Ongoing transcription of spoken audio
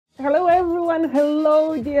everyone.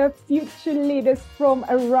 Hello, dear future leaders from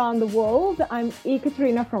around the world. I'm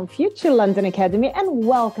Ekaterina from Future London Academy, and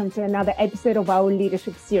welcome to another episode of our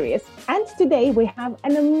leadership series. And today we have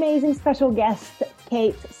an amazing special guest,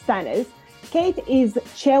 Kate Stanners. Kate is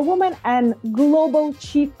chairwoman and global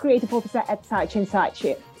chief creative officer at Saatchi &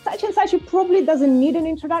 Saatchi. Saatchi & Saatchi probably doesn't need an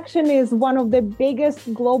introduction, is one of the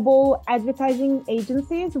biggest global advertising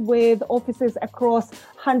agencies with offices across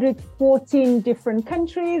 114 different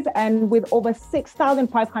countries and with over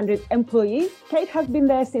 6,500 employees. Kate has been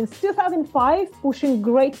there since 2005, pushing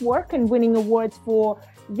great work and winning awards for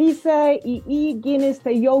Visa, EE, Guinness,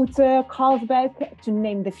 Toyota, Carlsberg, to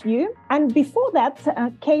name the few. And before that,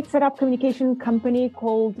 Kate set up a communication company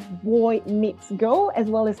called Boy Meets Girl, as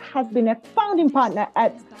well as has been a founding partner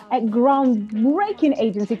at a groundbreaking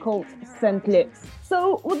agency called St. Luke's.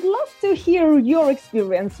 So would love to hear your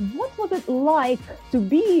experience. What was it like to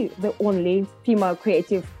be the only female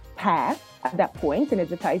creative pair at that point in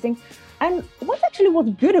advertising? And what actually was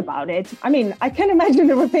good about it? I mean, I can imagine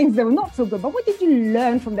there were things that were not so good, but what did you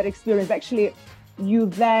learn from that experience? Actually, you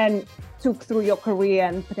then took through your career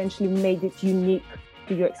and potentially made it unique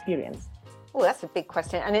to your experience. Oh, that's a big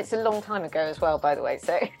question. And it's a long time ago as well, by the way.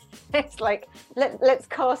 So it's like, let's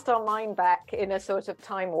cast our mind back in a sort of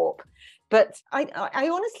time warp. But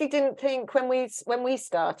I honestly didn't think when we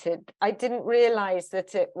started, I didn't realize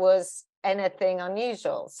that it was anything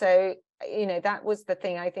unusual. So, you know, that was the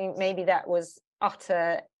thing. I think maybe that was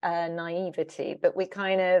utter naivety, but we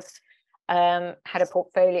kind of had a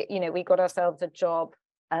portfolio, you know, we got ourselves a job.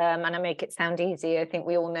 And I make it sound easy. I think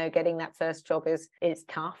we all know getting that first job is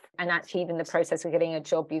tough. And actually, even the process of getting a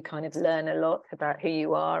job, you kind of learn a lot about who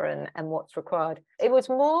you are and what's required. It was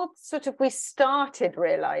more sort of, we started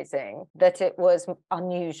realizing that it was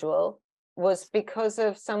unusual was because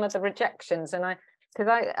of some of the rejections. And because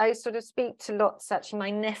I sort of speak to lots, actually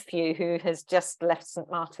my nephew who has just left St.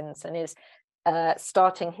 Martin's and is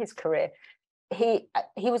starting his career. He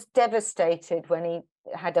was devastated when he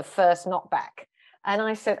had a first knockback. And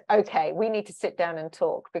I said, okay, we need to sit down and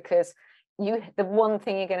talk, because the one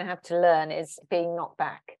thing you're going to have to learn is being knocked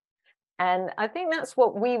back. And I think that's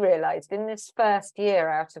what we realized in this first year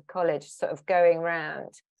out of college, sort of going around.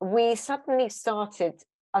 We suddenly started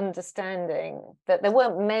understanding that there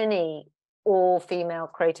weren't many all-female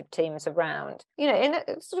creative teams around. You know, in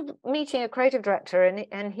a sort of meeting a creative director,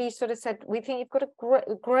 and he sort of said, we think you've got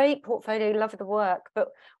a great portfolio, love the work, but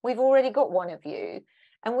we've already got one of you.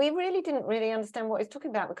 And we really didn't understand what he was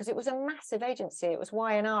talking about, because it was a massive agency. It was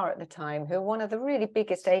Y&R at the time, who were one of the really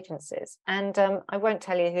biggest agencies. And I won't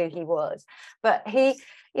tell you who he was, but he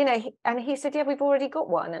said, yeah, we've already got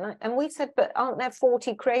one. And we said, but aren't there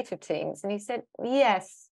 40 creative teams? And he said,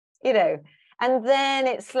 yes, you know. And then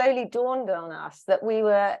it slowly dawned on us that we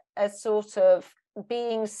were a sort of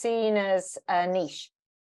being seen as a niche.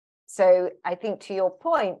 So I think, to your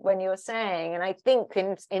point, when you were saying, and I think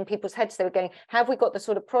in people's heads they were going, have we got the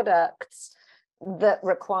sort of products that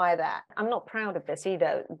require that? I'm not proud of this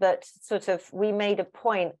either, but sort of we made a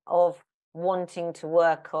point of wanting to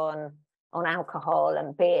work on alcohol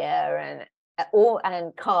and beer and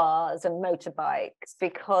cars and motorbikes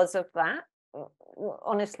because of that.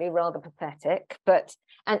 Honestly, rather pathetic, but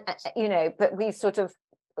we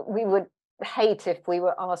would hate if we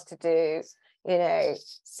were asked to do, you know,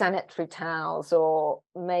 sanitary towels or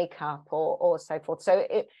makeup or so forth. So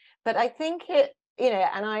but I think it, you know,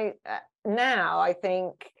 and now I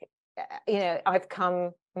think, you know, I've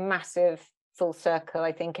come massive full circle.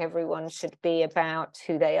 I think everyone should be about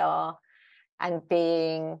who they are, and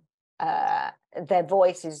being their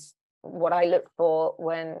voice is what I look for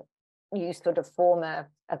when you sort of form a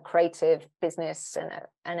creative business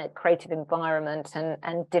and a creative environment,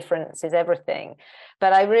 and difference is everything.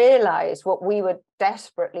 But I realized what we were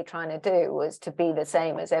desperately trying to do was to be the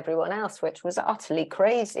same as everyone else, which was utterly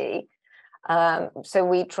crazy. So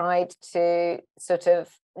we tried to sort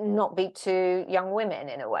of not be too young women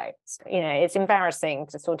in a way. You know, it's embarrassing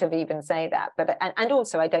to sort of even say that, but and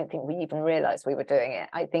also I don't think we even realized we were doing it.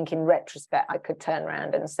 I think in retrospect I could turn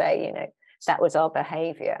around and say, you know, that was our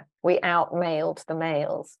behavior. We out-mailed the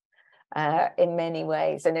males in many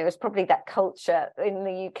ways. And it was probably that culture in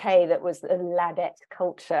the UK that was the ladette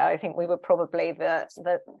culture. I think we were probably the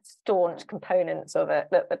staunch components of it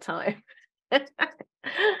at the time. But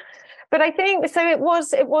I think, so it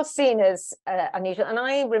was seen as unusual. And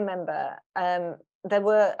I remember there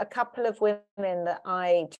were a couple of women that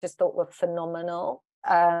I just thought were phenomenal.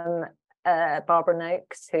 Barbara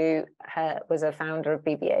Noakes, who was a founder of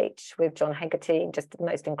BBH with John Hegarty, just the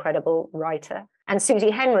most incredible writer, and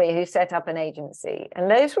Susie Henry, who set up an agency. And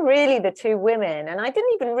those were really the two women. And I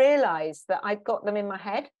didn't even realize that I'd got them in my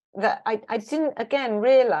head. that I didn't again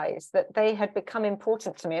realize that they had become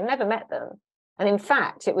important to me. I've never met them. And in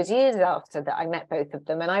fact, it was years after that I met both of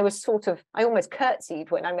them. And I was I almost curtsied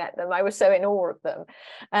when I met them. I was so in awe of them.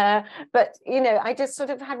 But, I just sort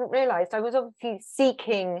of hadn't realized I was obviously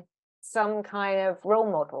seeking some kind of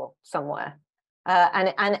role model somewhere.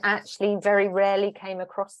 And actually very rarely came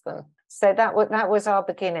across them. So that was our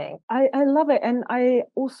beginning. I love it. And I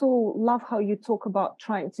also love how you talk about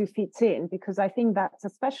trying to fit in, because I think that's,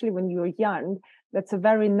 especially when you're young, that's a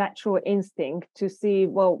very natural instinct to see,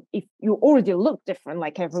 well, if you already look different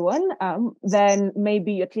like everyone, then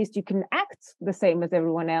maybe at least you can act the same as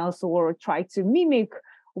everyone else, or try to mimic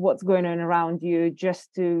what's going on around you,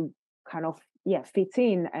 just to kind of, fit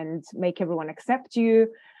in and make everyone accept you.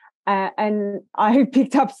 And I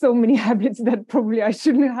picked up so many habits that probably I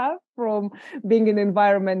shouldn't have from being in the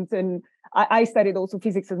environment. And I studied also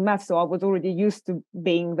physics and math, so I was already used to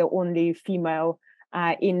being the only female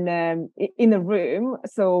in a room.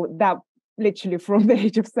 So that literally from the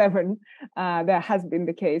age of 7, that has been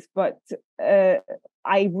the case. But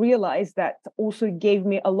I realized that also gave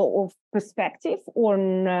me a lot of perspective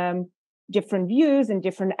on different views and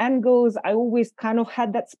different angles. I always kind of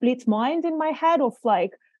had that split mind in my head of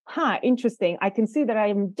like, interesting. I can see that I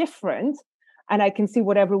am different, and I can see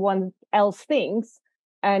what everyone else thinks.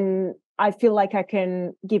 And I feel like I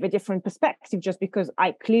can give a different perspective just because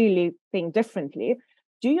I clearly think differently.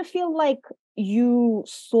 Do you feel like you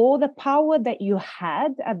saw the power that you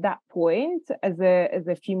had at that point as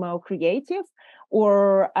a female creative,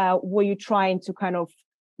 or were you trying to kind of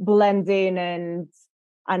blend in and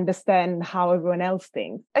understand how everyone else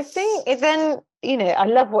thinks? I think then, I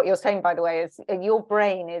love what you're saying, by the way, is your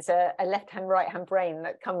brain is a left-hand, right-hand brain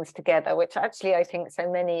that comes together, which actually I think so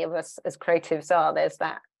many of us as creatives are. There's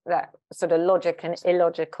that sort of logic and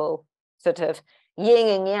illogical sort of yin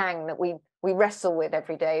and yang that we wrestle with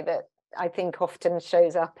every day, that I think often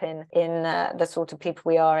shows up in the sort of people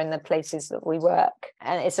we are, in the places that we work.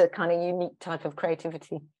 And it's a kind of unique type of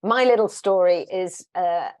creativity. My little story is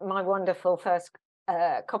my wonderful first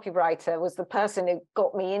copywriter was the person who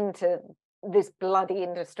got me into this bloody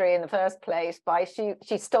industry in the first place.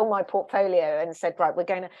 She stole my portfolio and said, right,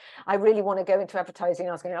 I really want to go into advertising.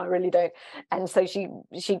 I was going, I really don't. And so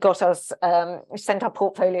she got us, sent our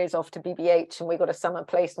portfolios off to BBH, and we got a summer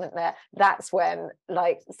placement there. That's when,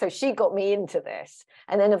 so she got me into this.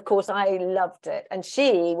 And then of course I loved it. And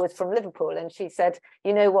she was from Liverpool, and she said,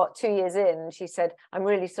 you know what, 2 years in, she said, I'm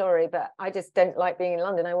really sorry, but I just don't like being in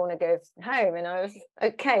London. I want to go home. And I was,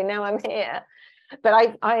 okay, now I'm here.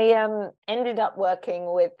 But I ended up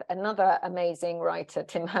working with another amazing writer,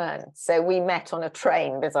 Tim Hearn. So we met on a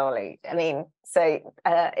train, bizarrely. I mean, so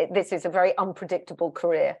this is a very unpredictable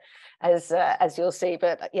career, as you'll see.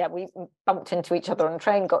 But yeah, we bumped into each other on a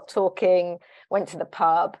train, got talking, went to the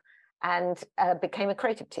pub, and became a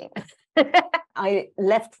creative team. I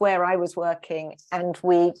left where I was working, and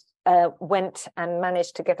we went and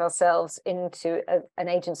managed to get ourselves into an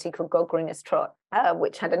agency called Godgringer's Trott,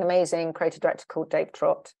 which had an amazing creative director called Dave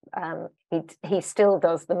Trott. He still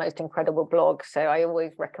does the most incredible blog, so I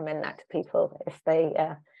always recommend that to people if they.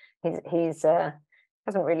 He's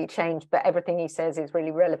hasn't really changed, but everything he says is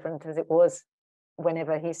really relevant as it was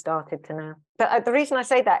whenever he started to now. But the reason I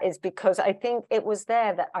say that is because I think it was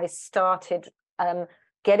there that I started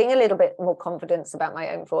getting a little bit more confidence about my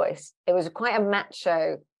own voice. It was quite a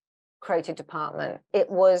macho creative department.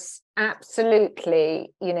 It was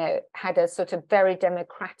absolutely, had a sort of very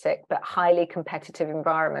democratic but highly competitive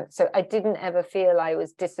environment. So I didn't ever feel I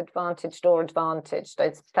was disadvantaged or advantaged.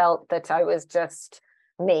 I felt that I was just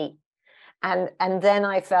me. And then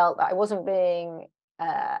I felt that I wasn't being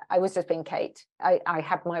I was just being Kate. I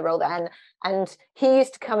had my role there. And he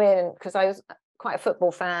used to come in, because I was quite a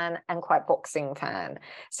football fan and quite boxing fan.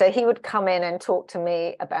 So he would come in and talk to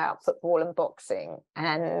me about football and boxing,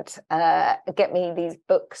 and get me these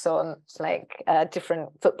books on different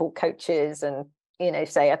football coaches, and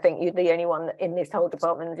say, I think you're the only one in this whole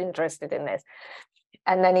department is interested in this.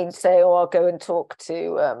 And then he'd say, I'll go and talk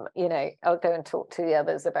to the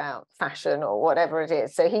others about fashion or whatever it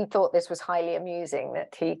is. So he thought this was highly amusing,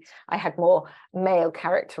 that I had more male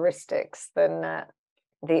characteristics than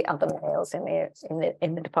the other males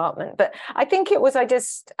in the department. But I think it was, I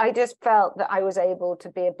just felt that I was able to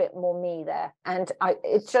be a bit more me there. And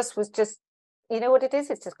it just was just, you know what it is?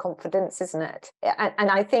 It's just confidence, isn't it? And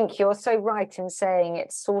I think you're so right in saying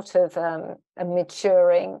it's sort of a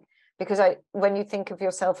maturing, because when you think of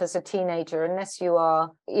yourself as a teenager, unless you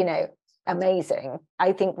are, amazing.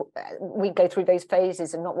 I think we go through those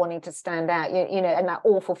phases of not wanting to stand out, you know, and that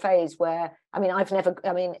awful phase where, I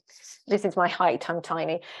mean, this is my height, I'm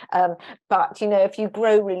tiny. But, you know, if you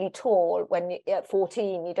grow really tall when you're at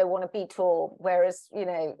 14, you don't want to be tall. Whereas, you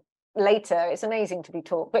know, later it's amazing to be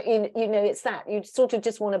tall, but you know, it's that you sort of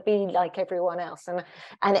just want to be like everyone else.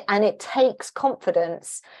 And it takes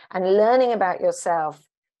confidence and learning about yourself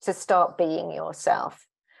to start being yourself.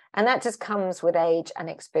 And that just comes with age and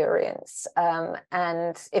experience.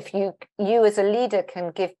 And if you as a leader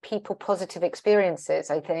can give people positive experiences,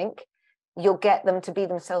 I think you'll get them to be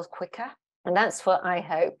themselves quicker. And that's what I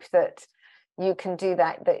hope, that you can do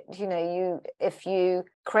that, you know, if you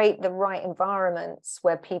create the right environments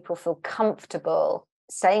where people feel comfortable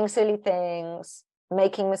saying silly things,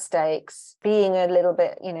 making mistakes, being a little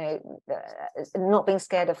bit, you know, not being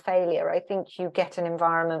scared of failure, I think you get an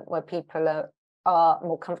environment where people are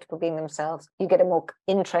more comfortable being themselves. You get a more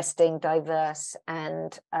interesting, diverse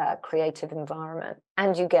and creative environment,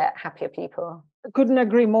 and you get happier people. Couldn't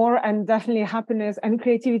agree more. And definitely happiness and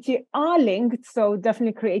creativity are linked. So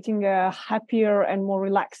definitely creating a happier and more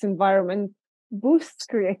relaxed environment boosts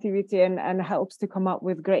creativity and helps to come up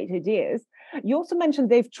with great ideas. You also mentioned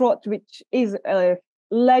Dave Trott, which is a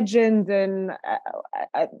legend and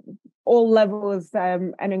at all levels,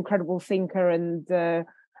 an incredible thinker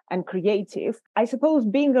and creative. I suppose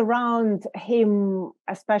being around him,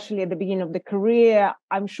 especially at the beginning of the career,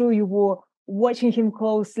 I'm sure you were watching him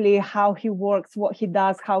closely, how he works, what he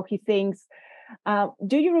does, how he thinks.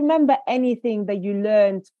 Do you remember anything that you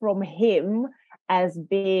learned from him as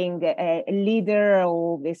being a leader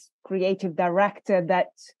or this creative director that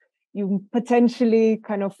you potentially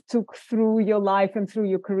kind of took through your life and through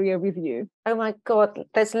your career with you? Oh my God,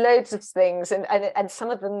 there's loads of things, and some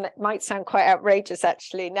of them might sound quite outrageous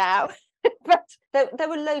actually now. But there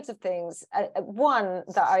were loads of things. One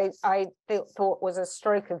that I thought was a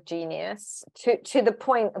stroke of genius to the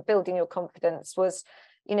point of building your confidence was,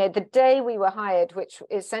 you know, the day we were hired, which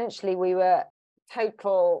essentially we were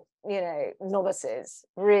total, you know, novices,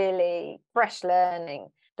 really fresh learning.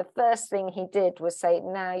 The first thing he did was say,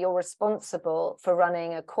 now you're responsible for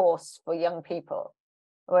running a course for young people.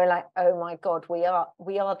 We're like, oh my God, we are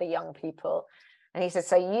the young people. And he said,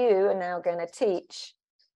 so you are now going to teach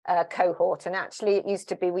a cohort. And actually it used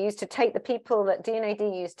to be, we used to take the people that D&AD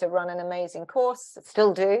used to run an amazing course,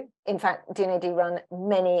 still do. In fact, D&AD run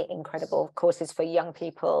many incredible courses for young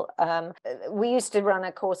people. We used to run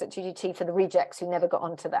a course at GGT for the rejects who never got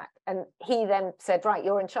onto that. And he then said, right,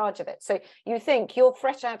 you're in charge of it. So you think you're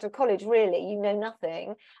fresh out of college, really, you know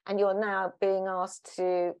nothing. And you're now being asked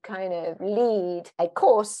to kind of lead a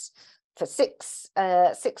course for 6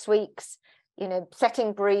 weeks, you know,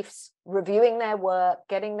 setting briefs, reviewing their work,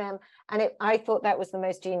 getting them. And I thought that was the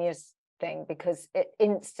most genius thing, because it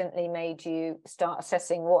instantly made you start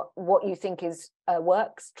assessing what you think is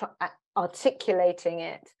works, articulating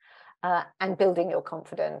it, and building your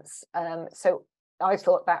confidence. So I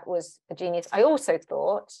thought that was a genius. I also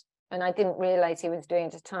thought, and I didn't realize he was doing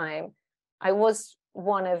it at the time, I was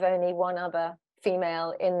one of only one other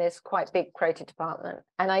female in this quite big creative department.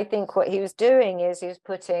 And I think what he was doing is he was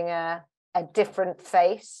putting a different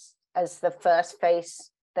face as the first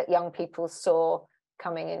face that young people saw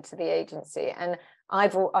coming into the agency. And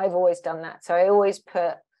I've always done that. So I always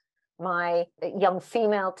put my young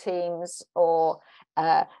female teams or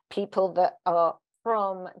people that are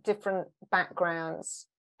from different backgrounds,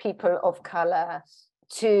 people of color,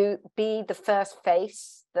 to be the first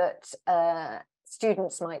face that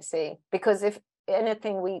students might see. Because if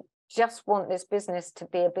anything, we just want this business to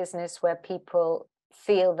be a business where people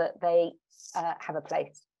feel that they have a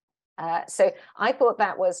place. So I thought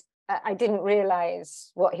that was, I didn't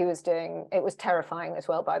realize what he was doing. It was terrifying as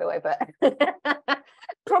well, by the way, but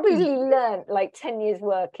probably learned like 10 years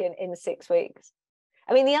work in 6 weeks.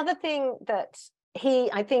 I mean, the other thing that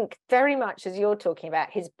I think very much as you're talking about,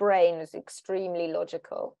 his brain was extremely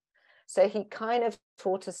logical. So he kind of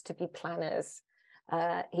taught us to be planners.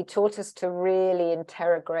 He taught us to really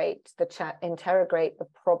interrogate the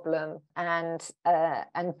problem,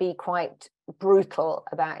 and be quite brutal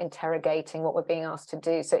about interrogating what we're being asked to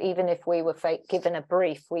do. So even if we were given a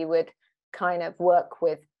brief, we would kind of work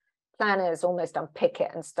with planners, almost unpick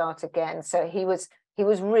it and start again. So he was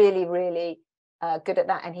really, really good at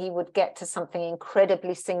that, and he would get to something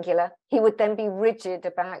incredibly singular. He would then be rigid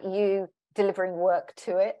about you delivering work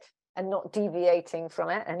to it and not deviating from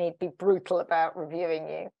it, and he'd be brutal about reviewing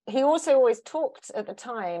you. He also always talked at the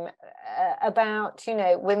time about, you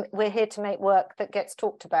know, we're here to make work that gets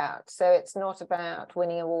talked about. So it's not about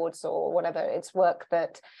winning awards or whatever, it's work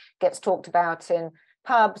that gets talked about in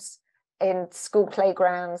pubs, in school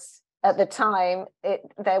playgrounds, at the time,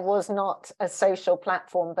 there was not a social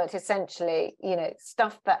platform, but essentially,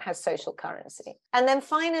 stuff that has social currency. And then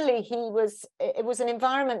finally, it was an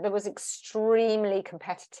environment that was extremely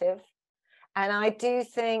competitive. And I do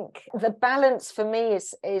think the balance for me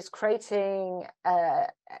is creating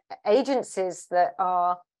agencies that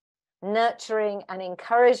are nurturing and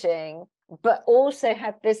encouraging, but also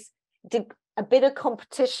have a bit of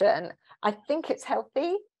competition. I think it's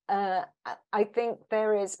healthy. I think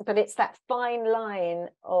there is, but it's that fine line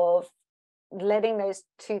of letting those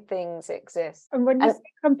two things exist. And when you say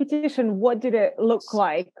competition, what did it look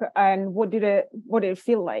like, and what did it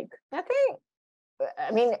feel like?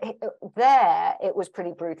 It was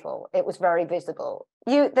pretty brutal. It was very visible.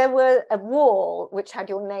 There were a wall which had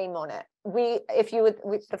your name on it. If you were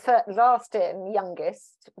with the last in,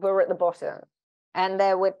 youngest, were at the bottom, and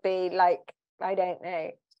there would be like, I don't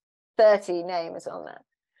know, 30 names on there.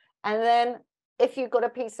 And then if you got a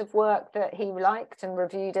piece of work that he liked and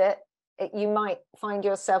reviewed it, you might find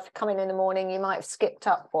yourself coming in the morning, you might have skipped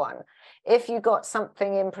up one. If you got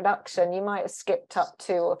something in production, you might have skipped up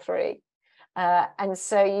 2 or 3. And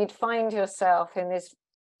so you'd find yourself in this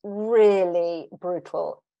really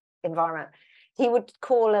brutal environment. He would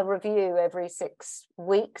call a review every 6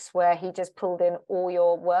 weeks where he just pulled in all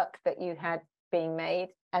your work that you had being made.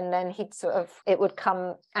 And then it would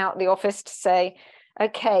come out the office to say,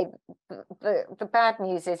 okay, the bad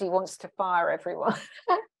news is he wants to fire everyone.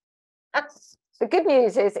 The good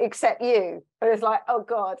news is, except you. But it's like, oh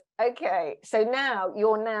God, okay. So now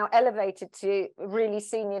you're now elevated to a really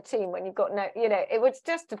senior team when you've got it was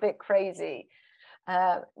just a bit crazy.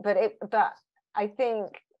 But I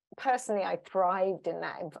think personally, I thrived in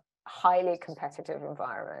that highly competitive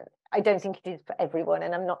environment. I don't think it is for everyone,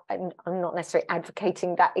 and I'm not necessarily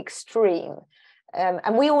advocating that extreme.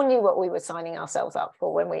 And we all knew what we were signing ourselves up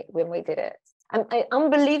for when we did it. And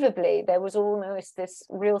unbelievably, there was almost this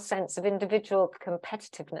real sense of individual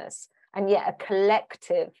competitiveness, and yet a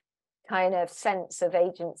collective kind of sense of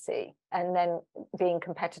agency, and then being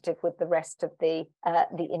competitive with the rest of the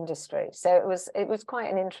industry. So it was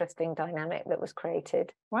quite an interesting dynamic that was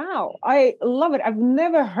created. Wow, I love it. I've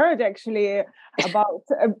never heard actually about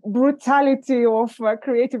brutality of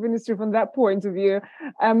creative industry from that point of view.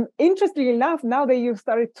 Interestingly enough, now that you've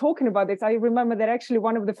started talking about this, I remember that actually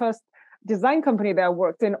one of the first design company that I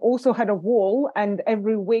worked in also had a wall, and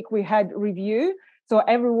every week we had review. So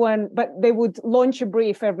but they would launch a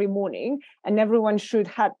brief every morning, and everyone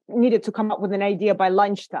needed to come up with an idea by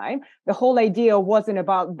lunchtime. The whole idea wasn't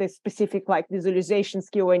about the specific visualization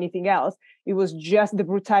skill or anything else. It was just the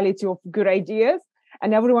brutality of good ideas.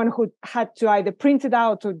 And everyone who had to either print it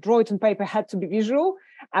out or draw it on paper had to be visual.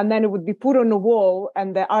 And then it would be put on the wall,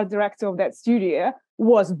 and the art director of that studio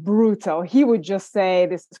was brutal. He would just say,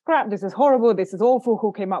 this is crap, this is horrible, this is awful,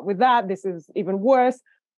 who came up with that, this is even worse.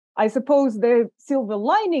 I suppose the silver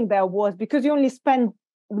lining there was, because you only spent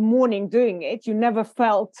the morning doing it, you never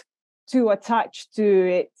felt too attached to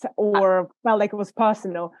it or felt like it was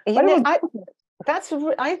personal. But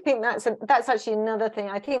I think that's actually another thing.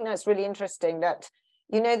 I think that's really interesting, that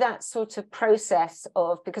that sort of process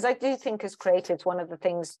of, because I do think as creatives, one of the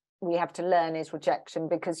things we have to learn is rejection,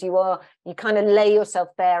 because you kind of lay yourself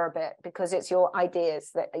bare a bit, because it's your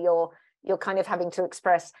ideas that you're kind of having to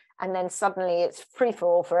express, and then suddenly it's free for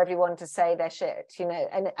all for everyone to say their shit,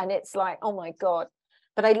 and it's like, oh my God.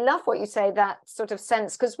 But I love what you say, that sort of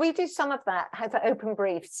sense, because we do some of that, have open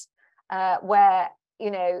briefs where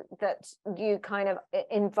that you kind of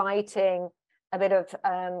inviting a bit of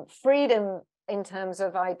freedom in terms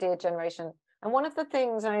of idea generation. And one of the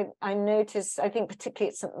things I noticed, I think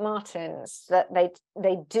particularly at St. Martin's, that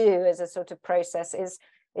they do as a sort of process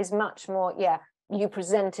is much more, you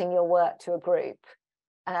presenting your work to a group.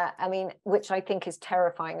 Which I think is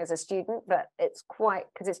terrifying as a student, but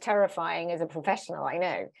because it's terrifying as a professional, I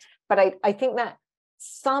know. But I think that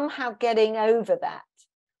somehow getting over that,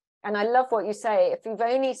 and I love what you say, if you've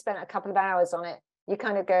only spent a couple of hours on it, you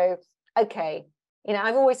kind of go, okay,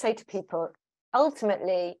 I've always say to people,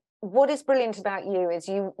 ultimately, what is brilliant about you is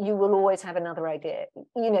you will always have another idea.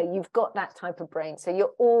 You've got that type of brain.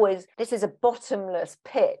 So this is a bottomless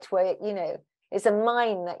pit where, it's a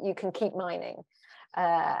mine that you can keep mining.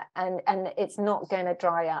 And it's not going to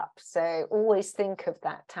dry up. So always think of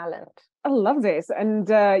that talent. I love this. And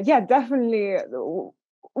definitely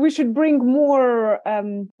we should bring more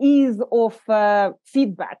ease of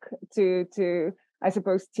feedback to, I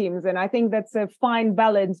suppose, teams. And I think that's a fine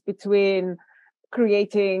balance between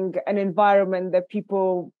creating an environment that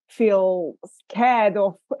people feel scared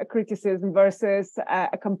of criticism versus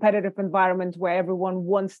a competitive environment where everyone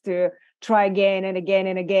wants to try again and again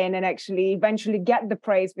and again and actually eventually get the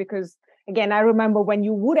praise. Because again, I remember when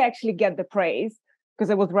you would actually get the praise, because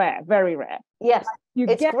it was rare, very rare. Yes,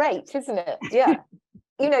 it's great, isn't it? Yeah.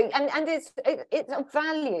 And it's of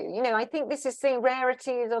value. I think this is saying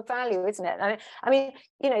rarity is of value, isn't it? I mean,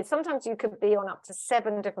 sometimes you could be on up to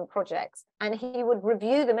 7 different projects and he would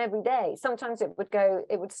review them every day. Sometimes it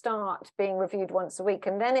would start being reviewed once a week,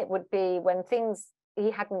 and then it would be when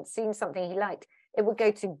he hadn't seen something he liked, it would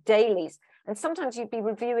go to dailies. And sometimes you'd be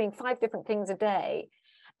reviewing 5 different things a day.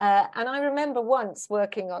 And I remember once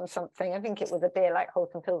working on something, I think it was a beer like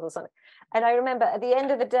Holton Pills or something. And I remember at the end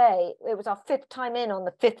of the day, it was our 5th time in on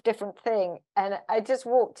the 5th different thing. And I just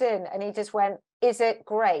walked in and he just went, "Is it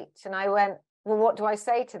great?" And I went, "Well, what do I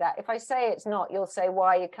say to that? If I say it's not, you'll say,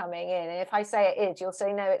 why are you coming in? And if I say it is, you'll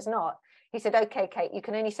say, no, it's not." He said, "Okay, Kate, you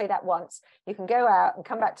can only say that once. You can go out and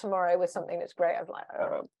come back tomorrow with something that's great." I was like,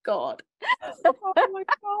 oh, God. Oh my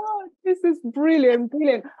God, this is brilliant.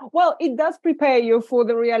 Well, it does prepare you for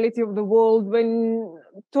the reality of the world when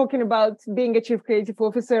talking about being a chief creative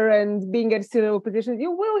officer and being at CEO positions.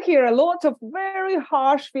 You will hear a lot of very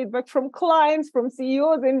harsh feedback from clients, from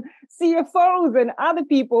CEOs and CFOs and other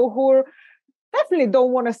people who definitely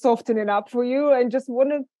don't want to soften it up for you and just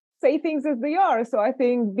want to say things as they are. So I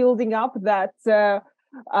think building up that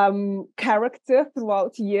character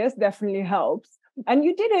throughout years definitely helps. And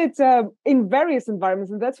you did it in various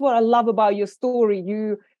environments, and that's what I love about your story.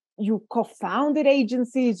 You co-founded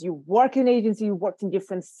agencies, you work in agencies, you worked in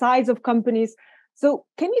different sides of companies. So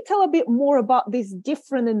can you tell a bit more about these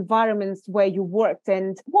different environments where you worked,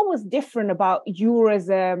 and what was different about you as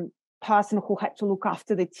a person who had to look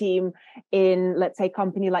after the team in, let's say, a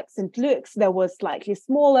company like St. Luke's that was slightly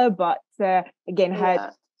smaller, but again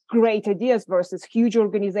had great ideas, versus huge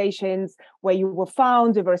organizations where you were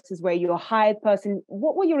founded versus where you're a hired person?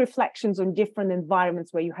 What were your reflections on different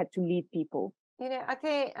environments where you had to lead people?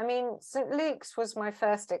 I mean, St. Luke's was my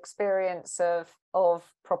first experience of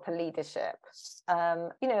proper leadership.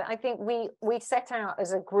 I think we set out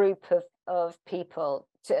as a group of people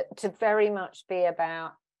to very much be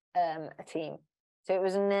about a team. So it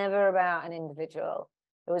was never about an individual.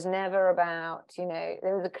 It was never about,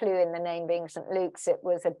 there was a clue in the name being St. Luke's. It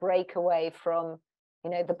was a breakaway from,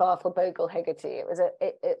 the Barthel Hegarty. It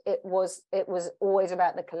was always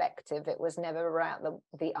about the collective. It was never about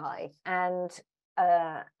the I. And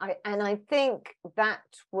I think that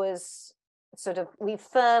was sort of, we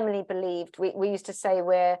firmly believed, we used to say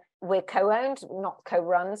we're co-owned, not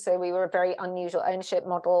co-run. So we were a very unusual ownership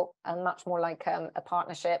model, and much more like a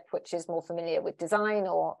partnership, which is more familiar with design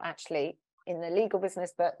or actually in the legal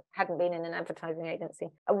business, but hadn't been in an advertising agency.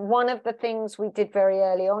 One of the things we did very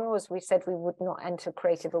early on was we said we would not enter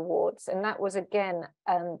creative awards. And that was, again,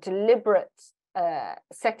 deliberate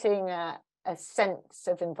setting a sense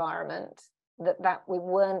of environment that we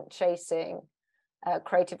weren't chasing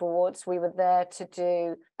creative awards. We were there to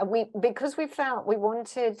do, because we felt we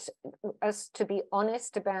wanted us to be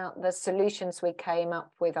honest about the solutions we came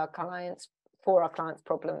up with for our clients'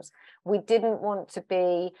 problems. We didn't want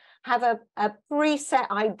to have a preset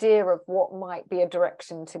idea of what might be a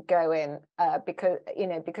direction to go in,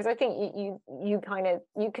 because I think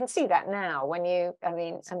you can see that now when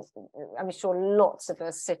I'm sure lots of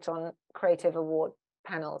us sit on creative award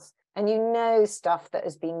panels, and stuff that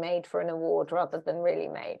has been made for an award rather than really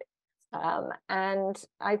made. And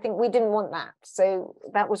I think we didn't want that. So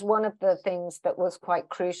that was one of the things that was quite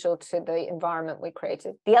crucial to the environment we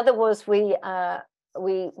created. The other was we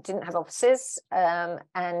didn't have offices, and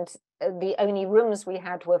the only rooms we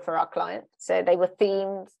had were for our clients. So they were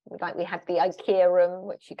themed, like we had the IKEA room,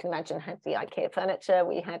 which you can imagine had the IKEA furniture.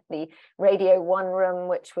 We had the Radio 1 room,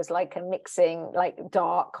 which was like a mixing, like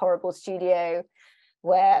dark, horrible studio,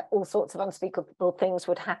 where all sorts of unspeakable things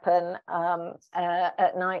would happen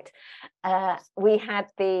at night. We had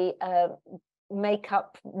the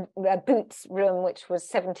makeup boots room, which was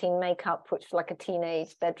 17 makeup, which was like a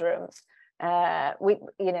teenage bedroom. We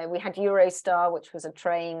had Eurostar, which was a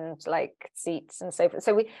train, like seats and so forth.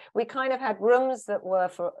 So we kind of had rooms that were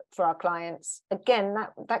for our clients. Again,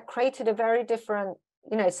 that created a very different,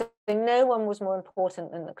 so no one was more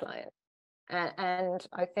important than the client. And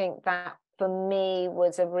I think that, for me,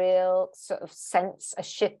 was a real sort of sense, a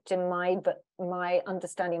shift in my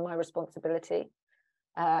understanding, my responsibility.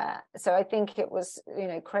 So I think it was,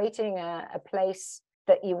 creating a place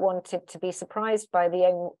that you wanted to be surprised by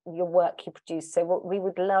your work you produced. So what we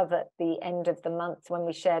would love at the end of the month when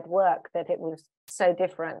we shared work, that it was so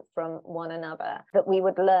different from one another, that we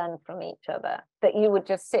would learn from each other, that you would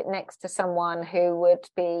just sit next to someone who would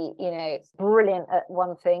be, you know, brilliant at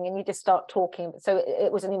one thing and you just start talking. So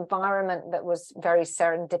it was an environment that was very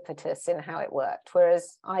serendipitous in how it worked.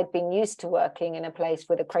 Whereas I'd been used to working in a place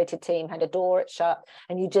where the creative team had a door, it shut,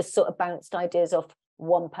 and you just sort of bounced ideas off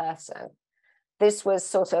one person. This was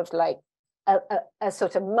sort of like a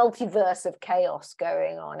sort of multiverse of chaos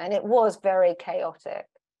going on, and it was very chaotic.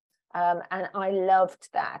 And I loved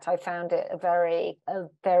that. I found it a very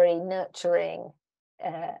nurturing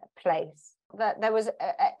place. That there was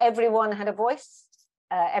everyone had a voice.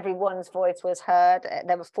 Everyone's voice was heard.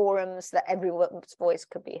 There were forums that everyone's voice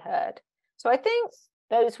could be heard. So I think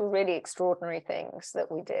those were really extraordinary things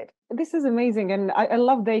that we did. This is amazing. And I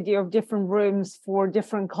love the idea of different rooms for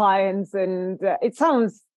different clients. And it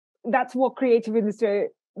sounds, that's what creative industry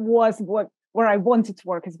was, where I wanted to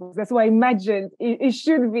work. That's what I imagined it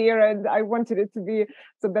should be, and I wanted it to be.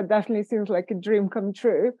 So that definitely seems like a dream come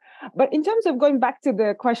true. But in terms of going back to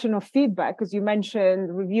the question of feedback, because you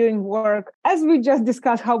mentioned reviewing work, as we just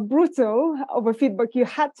discussed how brutal of a feedback you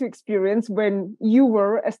had to experience when you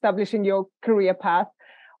were establishing your career path,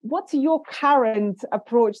 what's your current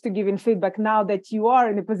approach to giving feedback now that you are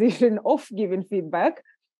in a position of giving feedback,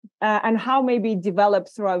 and how maybe it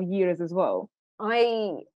develops throughout years as well?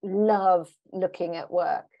 I love looking at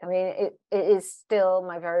work. I mean, it is still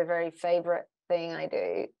my very, very favorite thing I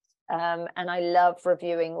do. And I love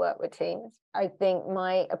reviewing work with teams. I think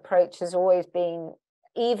my approach has always been,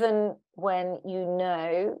 even when you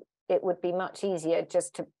know it would be much easier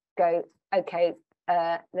just to go, okay,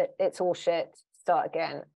 it's all shit, start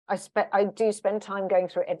again. I do spend time going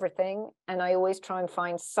through everything, and I always try and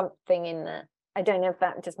find something in there. I don't know if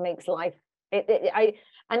that just makes life.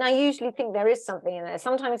 I usually think there is something in there.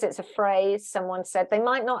 Sometimes it's a phrase someone said. It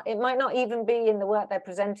might not even be in the work they're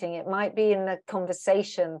presenting. It might be in the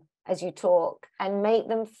conversation as you talk, and make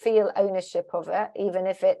them feel ownership of it, even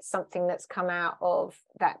if it's something that's come out of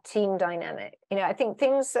that team dynamic. You know, I think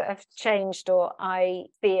things that have changed, or I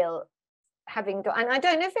feel having got, and I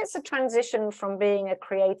don't know if it's a transition from being a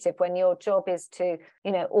creative when your job is to,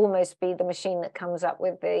 you know, almost be the machine that comes up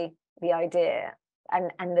with the idea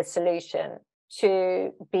and the solution,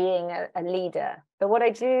 to being a leader. But what I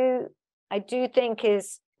do think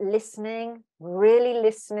is listening, really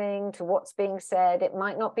listening to what's being said. It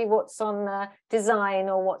might not be what's on the design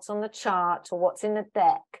or what's on the chart or what's in the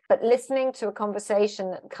deck, but listening to a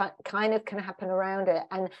conversation that kind of can happen around it,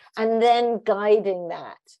 and then guiding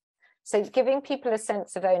that. So giving people a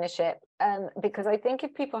sense of ownership, because I think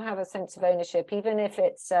if people have a sense of ownership, even if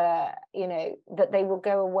it's, you know, that they will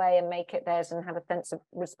go away and make it theirs and have a sense of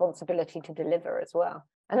responsibility to deliver as well.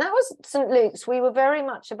 And that was St. Luke's. We were very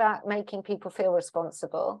much about making people feel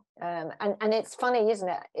responsible. And it's funny, isn't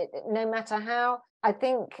it? No matter how, I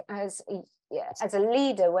think as a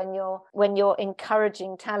leader, when you're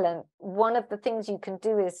encouraging talent, one of the things you can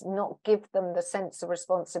do is not give them the sense of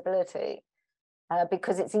responsibility.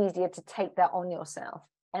 Because it's easier to take that on yourself.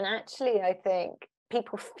 And actually, I think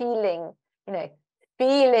people feeling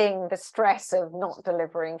the stress of not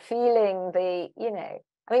delivering, feeling I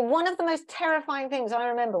mean, one of the most terrifying things I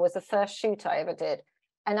remember was the first shoot I ever did.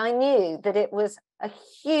 And I knew that it was a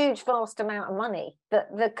huge, vast amount of money that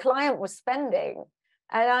the client was spending.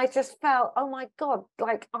 And I just felt, oh my God,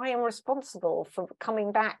 like I am responsible for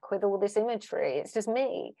coming back with all this imagery. It's just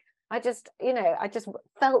me. I just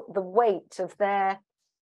felt the weight of their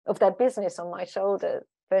business on my shoulders.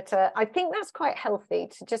 But I think that's quite healthy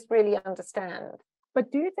to just really understand.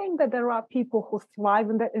 But do you think that there are people who thrive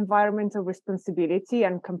in that environment of responsibility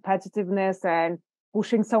and competitiveness and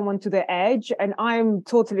pushing someone to the edge? And I'm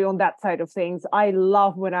totally on that side of things. I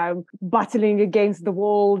love when I'm battling against the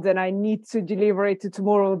world and I need to deliver it to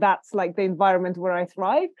tomorrow. That's like the environment where I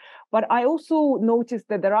thrive. But I also noticed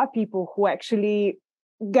that there are people who actually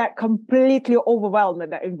get completely overwhelmed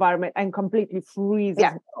in that environment and completely freeze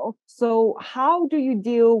as well. So how do you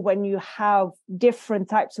deal when you have different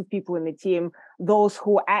types of people in the team, those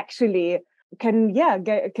who actually can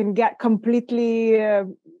get completely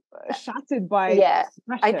shattered by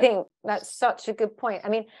pressure? I think that's such a good point. I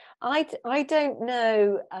mean, I don't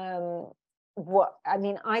know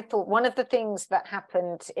I thought one of the things that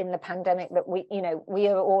happened in the pandemic that we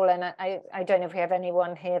are all, and I don't know if we have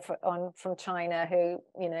anyone here from China who,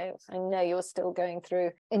 I know you're still going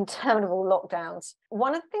through interminable lockdowns.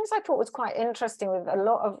 One of the things I thought was quite interesting with a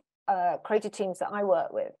lot of creative teams that I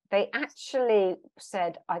work with, they actually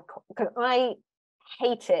said, because I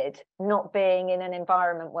hated not being in an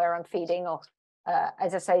environment where I'm feeding off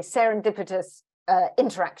as I say, serendipitous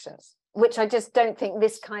interactions, which I just don't think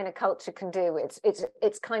this kind of culture can do.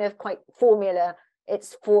 It's kind of quite formula.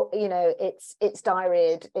 It's it's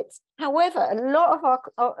diaried. However, a lot of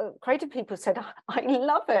our creative people said, I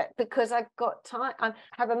love it because I've got time. I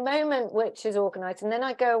have a moment which is organized, and then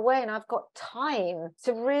I go away and I've got time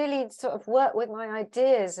to really sort of work with my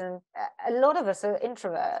ideas. And a lot of us are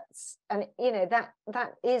introverts, and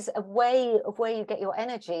that is a way of where you get your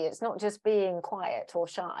energy. It's not just being quiet or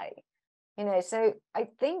shy. So I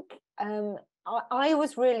think I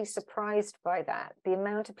was really surprised by that, the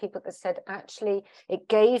amount of people that said, actually, it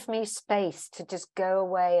gave me space to just go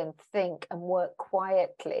away and think and work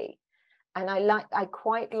quietly. And I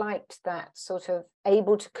quite liked that sort of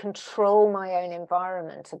able to control my own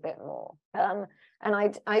environment a bit more. And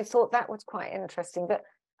I thought that was quite interesting. But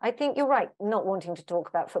I think you're right, not wanting to talk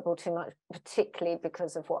about football too much, particularly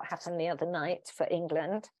because of what happened the other night for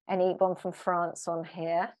England. Anyone from France on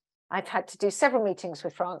here? I've had to do several meetings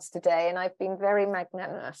with France today, and I've been very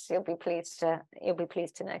magnanimous. You'll be pleased to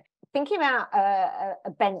know. Thinking about a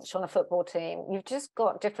bench on a football team, you've just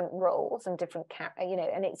got different roles and different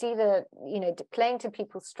and it's either playing to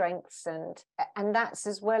people's strengths and that's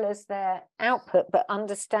as well as their output, but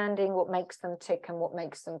understanding what makes them tick and what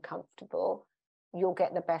makes them comfortable, you'll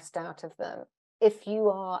get the best out of them. If you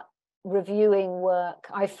are reviewing work,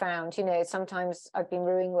 I found, sometimes I've been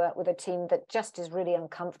reviewing work with a team that just is really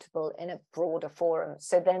uncomfortable in a broader forum.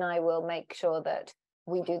 So then I will make sure that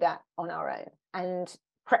we do that on our own and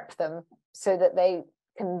prep them so that they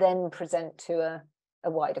can then present to a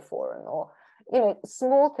wider forum, or,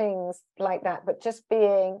 small things like that, but just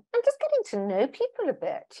getting to know people a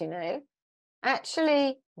bit,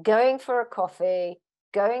 actually going for a coffee,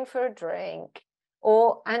 going for a drink.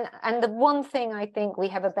 And the one thing I think we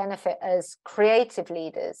have a benefit as creative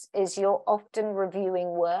leaders is you're often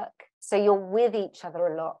reviewing work. So you're with each other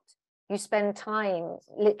a lot. You spend time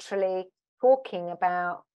literally talking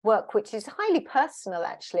about work, which is highly personal,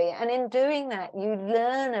 actually. And in doing that, you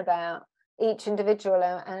learn about each individual.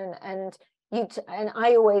 And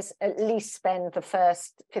I always at least spend the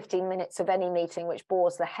first 15 minutes of any meeting, which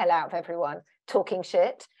bores the hell out of everyone, talking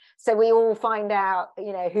shit. So we all find out,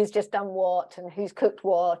 who's just done what and who's cooked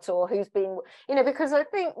what, or who's been, because I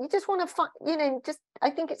think you just want to find,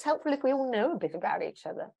 I think it's helpful if we all know a bit about each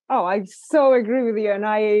other. Oh, I so agree with you. And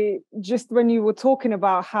I just, when you were talking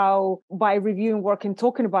about how by reviewing work and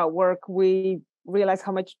talking about work, we realize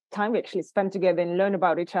how much time we actually spend together and learn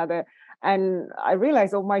about each other. And I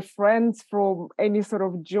realized all my friends from any sort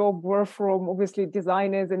of job were from obviously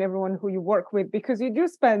designers and everyone who you work with, because you do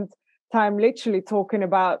spend time literally talking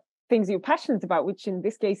about things you're passionate about, which in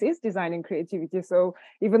this case is design and creativity. So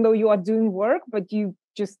even though you are doing work, but you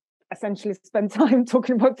just essentially spend time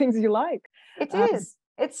talking about things you like. It is.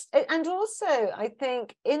 And also I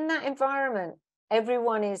think in that environment,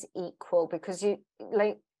 everyone is equal, because you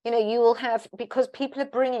will have, because people are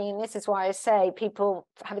bringing, and this is why I say people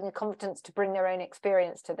having the confidence to bring their own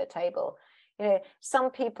experience to the table. Some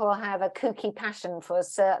people have a kooky passion for a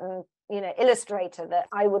certain illustrator that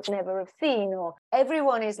I would never have seen, or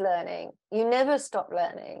everyone is learning. You never stop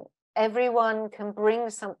learning. Everyone can bring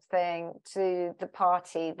something to the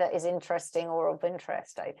party that is interesting or of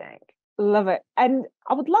interest, I think. Love it. And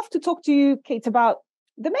I would love to talk to you, Kate, about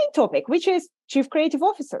the main topic, which is Chief Creative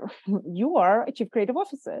Officer. You are a Chief Creative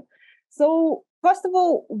Officer. So first of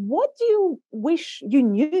all, what do you wish you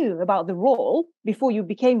knew about the role before you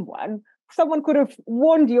became one? Someone could have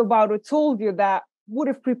warned you about or told you that would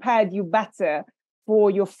have prepared you better for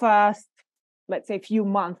your first, let's say, few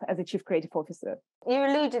months as a Chief Creative Officer? You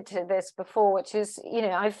alluded to this before, which is,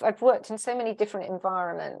 I've worked in so many different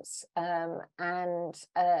environments and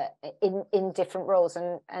in different roles,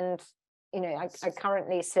 and I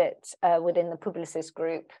currently sit within the Publicis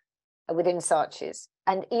group within Saatchi's,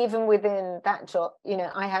 and even within that job,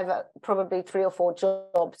 I have probably 3 or 4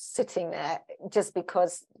 jobs sitting there just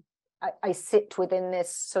because I sit within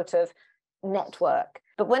this sort of network.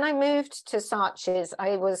 But when I moved to Saatchi's,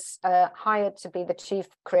 I was hired to be the Chief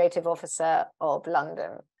Creative Officer of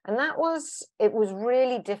London. And it was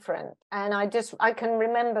really different. And I can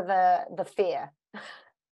remember the fear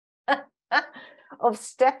of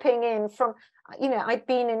stepping in from, I'd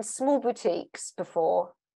been in small boutiques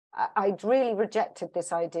before. I'd really rejected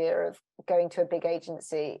this idea of going to a big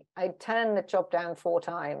agency. I turned the job down 4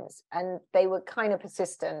 times, and they were kind of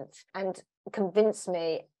persistent and convinced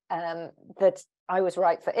me that I was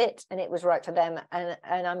right for it and it was right for them.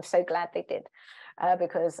 And I'm so glad they did,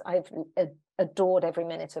 because I've adored every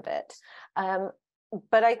minute of it.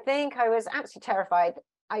 But I think I was absolutely terrified.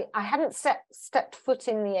 I hadn't stepped foot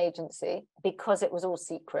in the agency because it was all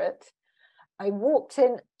secret. I walked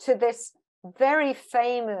in to this very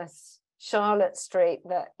famous Charlotte Street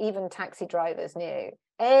that even taxi drivers knew.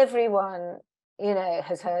 Everyone, you know,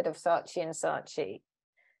 has heard of Saatchi and Saatchi.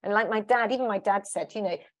 And like my dad, even my dad said, you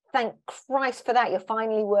know, thank Christ for that. You're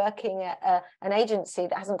finally working at an agency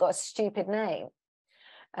that hasn't got a stupid name.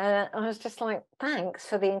 I was just like, thanks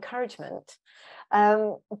for the encouragement.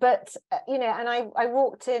 But, you know, and I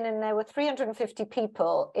walked in and there were 350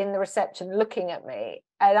 people in the reception looking at me.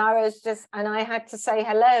 And I had to say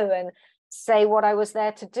hello and say what I was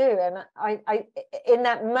there to do. And I in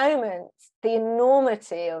that moment, the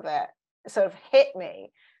enormity of it sort of hit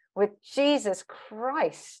me with Jesus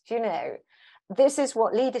Christ, you know, this is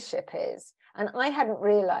what leadership is. And I hadn't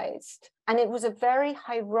realized, and it was a very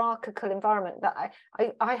hierarchical environment that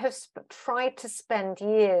I have tried to spend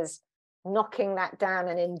years knocking that down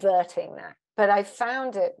and inverting that. But I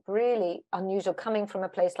found it really unusual coming from a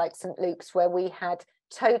place like St. Luke's, where we had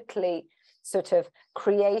totally sort of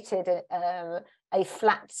created a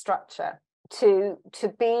flat structure to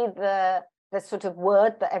be the sort of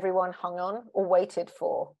word that everyone hung on or waited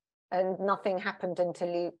for. And nothing happened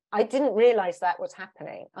until I didn't realize that was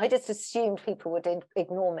happening. I just assumed people would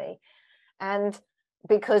ignore me. And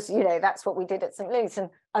because, you know, that's what we did at St. Luke's. And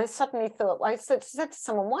I suddenly thought, I said to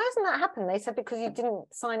someone, why hasn't that happened? They said, because you didn't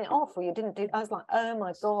sign it off, or you didn't do, I was like, oh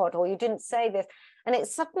my God, or you didn't say this. And it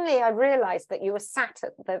suddenly, I realized that you were sat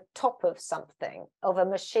at the top of something, of a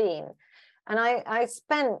machine. And I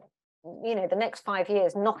spent, you know, the next 5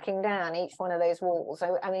 years knocking down each one of those walls.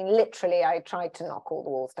 I mean, literally, I tried to knock all the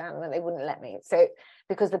walls down and they wouldn't let me. So,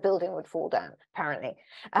 because the building would fall down, apparently.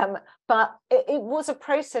 But it was a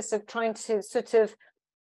process of trying to sort of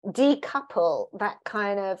decouple that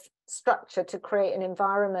kind of structure to create an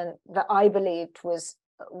environment that I believed was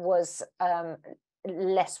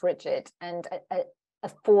less rigid and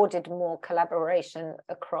afforded more collaboration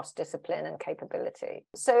across discipline and capability.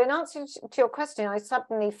 So in answer to your question, I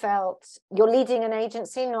suddenly felt you're leading an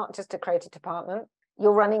agency, not just a creative department.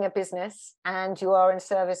 You're running a business and you are in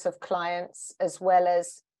service of clients as well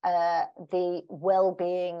as the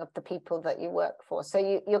well-being of the people that you work for.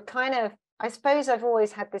 So you're kind of, I suppose I've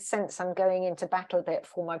always had this sense I'm going into battle a bit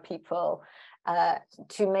for my people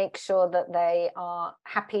to make sure that they are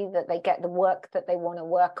happy, that they get the work that they want to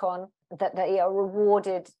work on, that they are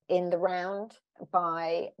rewarded in the round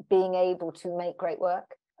by being able to make great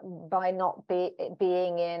work, by not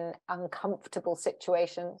being in uncomfortable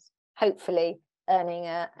situations, hopefully earning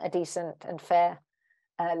a decent and fair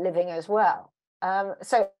living as well.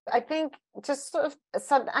 So I think just sort of,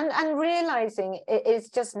 and realizing it is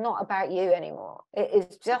just not about you anymore. It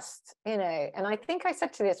is just, you know, and I think I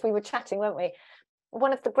said to this, we were chatting, weren't we?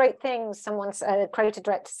 One of the great things someone's creative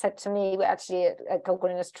director said to me, actually at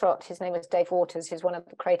Gulgren's Trot, his name was Dave Waters, he's one of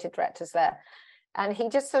the creative directors there. And he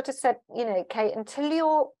just sort of said, you know, Kate, until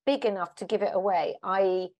you're big enough to give it away,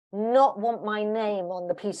 I not want my name on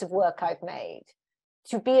the piece of work I've made,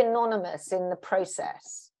 to be anonymous in the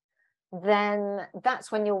process, then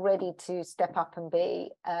that's when you're ready to step up and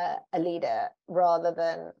be a leader rather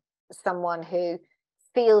than someone who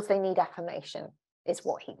feels they need affirmation, is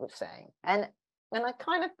what he was saying. And I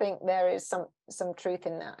kind of think there is some truth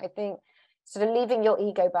in that. I think sort of leaving your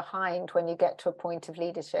ego behind when you get to a point of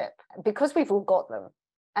leadership, because we've all got them.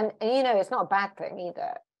 And you know, it's not a bad thing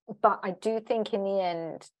either. But I do think in the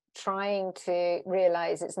end, trying to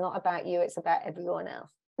realize it's not about you, it's about everyone else.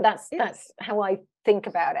 That's how I think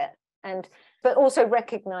about it. But also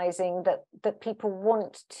recognizing that people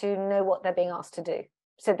want to know what they're being asked to do.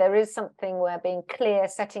 So there is something where being clear,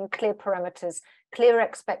 setting clear parameters, clear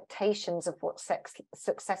expectations of what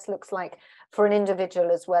success looks like for an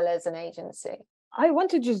individual as well as an agency. I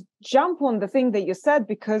want to just jump on the thing that you said,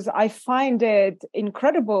 because I find it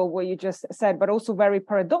incredible what you just said, but also very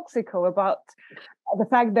paradoxical about the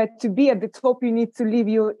fact that to be at the top, you need to leave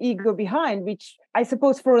your ego behind, which I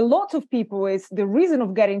suppose for a lot of people is the reason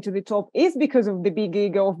of getting to the top is because of the big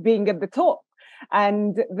ego of being at the top.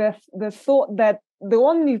 And the thought that the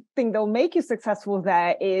only thing that will make you successful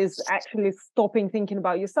there is actually stopping thinking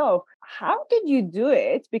about yourself. How did you do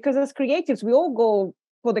it? Because as creatives, we all go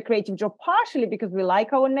for the creative job partially because we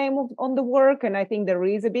like our name on the work. And I think there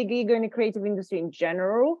is a big ego in the creative industry in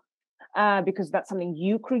general, because that's something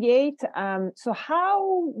you create. So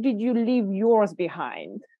how did you leave yours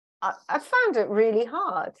behind? I found it really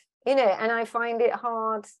hard, you know, and I find it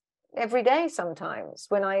hard every day sometimes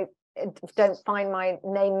when I don't find my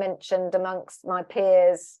name mentioned amongst my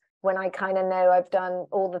peers, when I kind of know I've done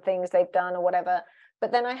all the things they've done or whatever.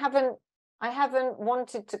 But then I haven't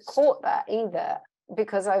wanted to court that either,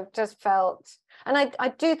 because I've just felt, and I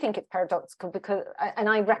do think it's paradoxical, because and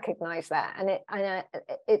I recognize that, and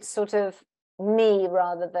it's sort of, me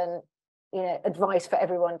rather than, you know, advice for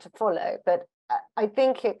everyone to follow. But I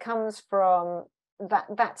think it comes from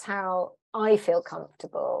that's how I feel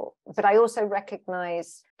comfortable. But I also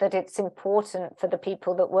recognize that it's important for the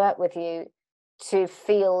people that work with you to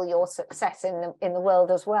feel your success in the world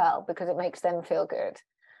as well, because it makes them feel good.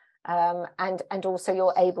 And also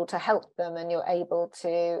you're able to help them, and you're able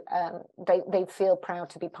to they feel proud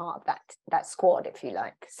to be part of that squad, if you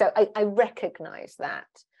like. So I recognize that,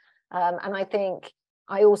 and I think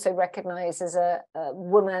I also recognize, as a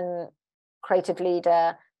woman creative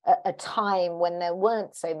leader, a time when there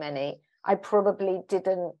weren't so many, I probably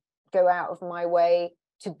didn't go out of my way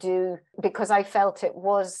to do, because I felt it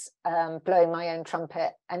was blowing my own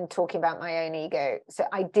trumpet and talking about my own ego. So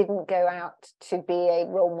I didn't go out to be a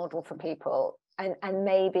role model for people. And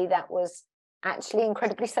maybe that was actually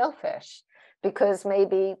incredibly selfish, because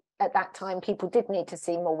maybe at that time people did need to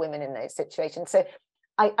see more women in those situations. So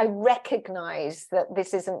I recognize that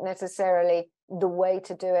this isn't necessarily the way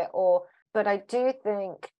to do it, but I do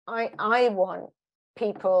think I want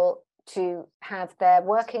people to have their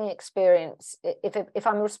working experience. If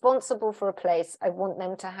I'm responsible for a place, I want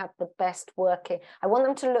them to have the best working. I want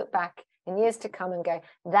them to look back in years to come and go,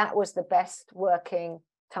 that was the best working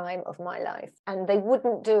time of my life. And they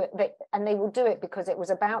wouldn't do it, and they will do it because it was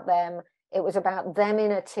about them. It was about them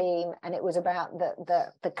in a team, and it was about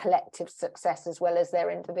the collective success as well as their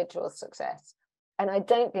individual success. And I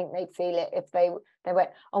don't think they'd feel it if they went,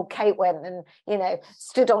 oh, Kate went and, you know,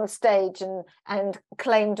 stood on stage and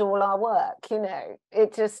claimed all our work. You know,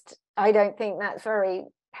 it just, I don't think that's very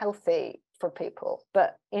healthy for people.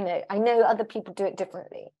 But, you know, I know other people do it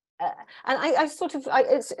differently. And I sort of,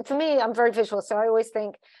 it's, for me, I'm very visual. So I always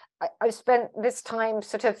think I've spent this time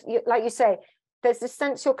sort of, like you say, there's this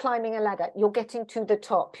sense you're climbing a ladder, you're getting to the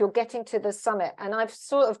top, you're getting to the summit. And I've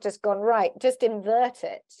sort of just gone, right, just invert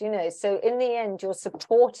it, you know. So in the end, you're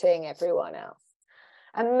supporting everyone else.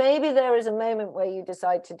 And maybe there is a moment where you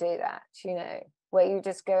decide to do that, you know, where you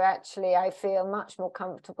just go, actually, I feel much more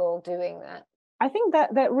comfortable doing that. I think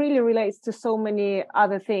that really relates to so many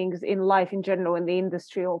other things in life in general, in the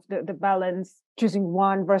industry, of the balance, choosing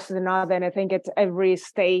one versus another. And I think at every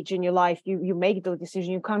stage in your life, you make those decisions.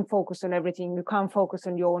 You can't focus on everything. You can't focus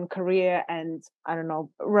on your own career and, I don't know,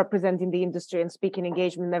 representing the industry and speaking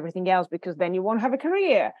engagement and everything else, because then you won't have a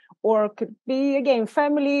career. Or it could be, again,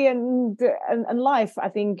 family and life. I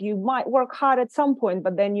think you might work hard at some point,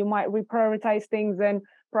 but then you might reprioritize things and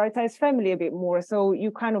prioritize family a bit more. So you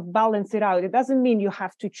kind of balance it out. It doesn't mean you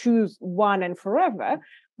have to choose one and forever,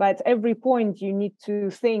 but every point you need to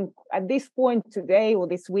think, at this point today or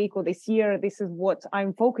this week or this year, this is what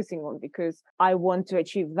I'm focusing on because I want to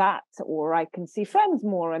achieve that, or I can see friends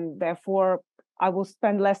more and therefore I will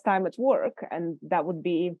spend less time at work, and that would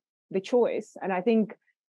be the choice. And I think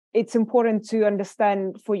it's important to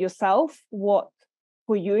understand for yourself what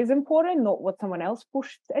for you is important, not what someone else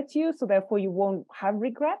pushed at you. So therefore you won't have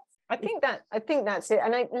regrets. I think that's it.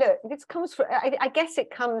 And this comes from, I guess it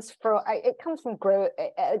comes from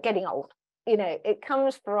getting old. You know, it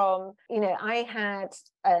comes from, you know, I had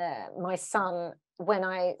my son when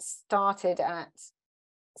I started at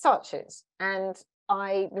Saatchi's, and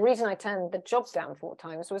the reason I turned the job down 4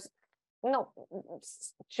 times was not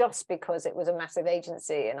just because it was a massive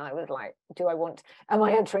agency and I was like, am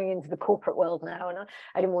I entering into the corporate world now? And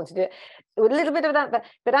I didn't want to do it. There was a little bit of that,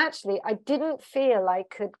 but actually I didn't feel I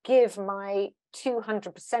could give my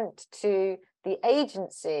 200% to the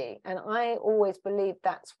agency. And I always believed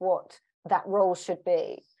that's what that role should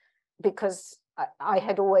be, because I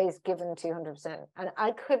had always given 200%, and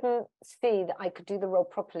I couldn't see that I could do the role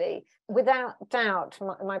properly. Without doubt,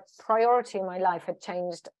 my priority in my life had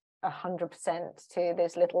changed 100% to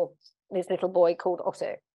this little boy called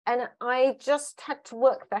Otto, and I just had to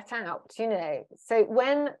work that out, you know. So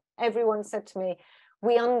when everyone said to me,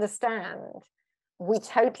 we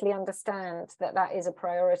totally understand that is a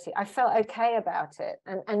priority, I felt okay about it,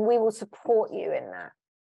 and we will support you in that.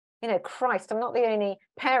 You know, Christ, I'm not the only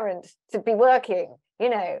parent to be working, you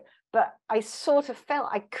know, but I sort of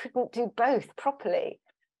felt I couldn't do both properly,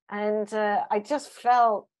 and I just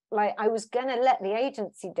felt like I was going to let the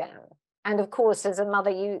agency down. And of course, as a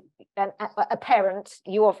mother, a parent,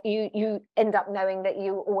 you end up knowing that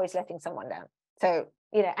you're always letting someone down. So,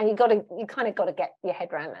 you know, and you kind of got to get your head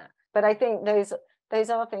around that. But I think those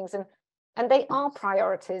are things, and they are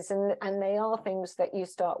priorities, and they are things that you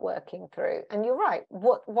start working through. And you're right.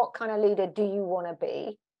 What kind of leader do you want to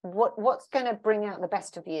be? What's going to bring out the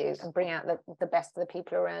best of you and bring out the best of the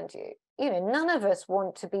people around you? You know, none of us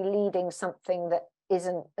want to be leading something that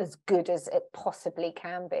isn't as good as it possibly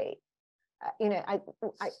can be.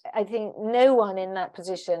 I think no one in that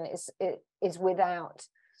position is without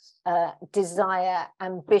desire,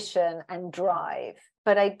 ambition, and drive.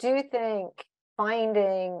 But I do think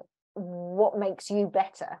finding what makes you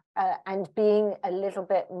better and being a little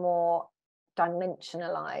bit more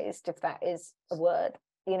dimensionalized, if that is a word,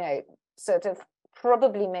 sort of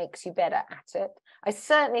probably makes you better at it. I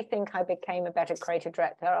certainly think I became a better creative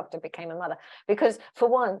director after I became a mother, because for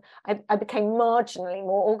one, I became marginally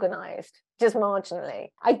more organized, just marginally.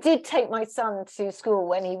 I did take my son to school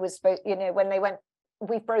when he was, when they went,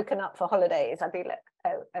 we've broken up for holidays. I'd be like,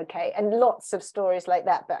 oh, okay. And lots of stories like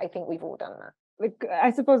that, but I think we've all done that. I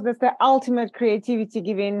suppose that's the ultimate creativity,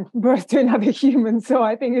 giving birth to another human. So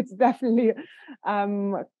I think it's definitely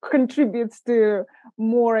contributes to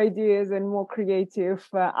more ideas and more creative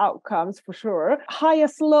outcomes for sure. Hire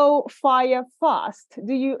slow, fire fast.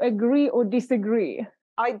 Do you agree or disagree?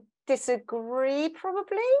 I disagree,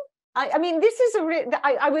 probably. I mean, this is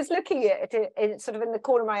I was looking at it sort of in the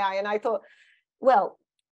corner of my eye, and I thought, well,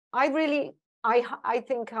 I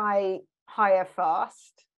think I hire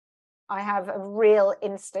fast. I have a real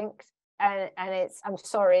instinct, and I'm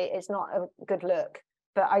sorry, it's not a good look,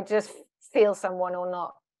 but I just feel someone or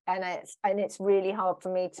not, and it's really hard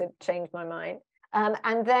for me to change my mind.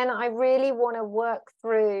 And then I really want to work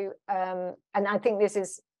through, and I think this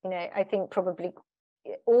is, I think probably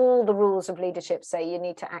all the rules of leadership say you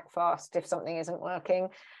need to act fast if something isn't working.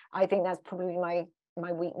 I think that's probably my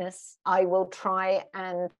weakness. I will try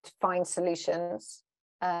and find solutions.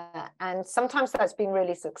 And sometimes that's been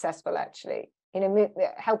really successful, actually.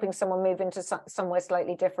 Helping someone move into somewhere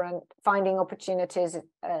slightly different, finding opportunities.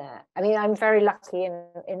 I mean, I'm very lucky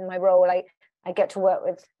in my role. I get to work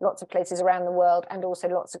with lots of places around the world and also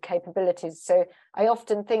lots of capabilities. So I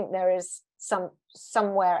often think there is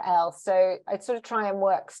somewhere else. So I sort of try and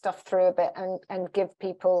work stuff through a bit and give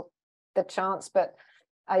people the chance. But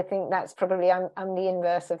I think that's probably, I'm the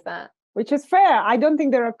inverse of that. Which is fair. I don't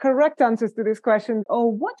think there are correct answers to this question.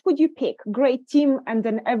 Or what would you pick? Great team and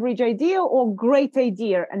an average idea, or great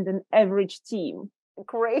idea and an average team?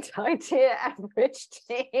 Great idea, average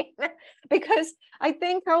team. Because I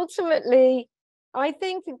think ultimately,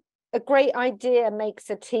 a great idea makes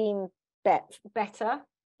a team better.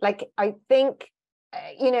 Like, I think,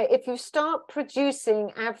 if you start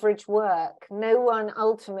producing average work, no one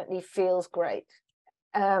ultimately feels great.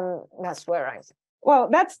 That's where I'm. Well,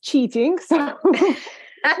 that's cheating. So,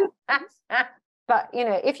 but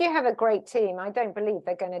if you have a great team, I don't believe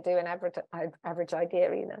they're going to do an average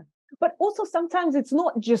idea either. But also sometimes it's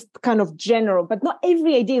not just kind of general, but not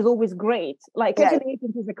every idea is always great. Like as an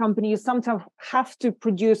agent, as a company, you sometimes have to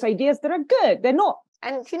produce ideas that are good. They're not.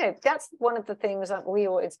 And that's one of the things that we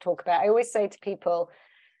always talk about. I always say to people,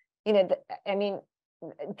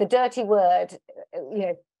 the dirty word,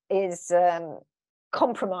 is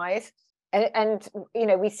compromise. And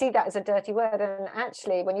we see that as a dirty word. And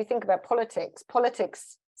actually, when you think about politics,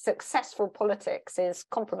 successful politics is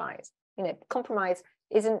compromise. Compromise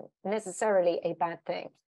isn't necessarily a bad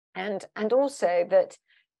thing. And also that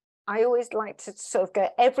I always like to sort of go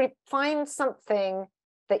find something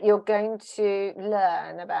that you're going to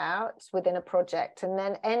learn about within a project, and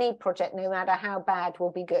then any project, no matter how bad,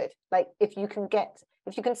 will be good. Like if you can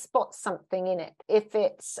spot something in it, if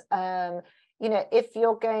it's if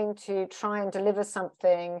you're going to try and deliver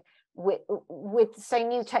something with say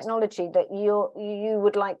new technology that you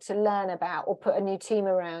would like to learn about, or put a new team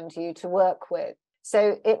around you to work with.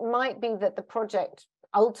 So it might be that the project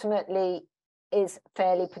ultimately is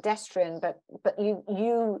fairly pedestrian, but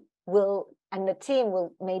you will, and the team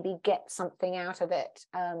will maybe get something out of it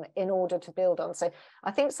in order to build on. So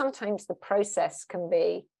I think sometimes the process can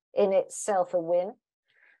be in itself a win.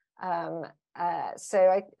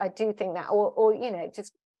 So I do think that, or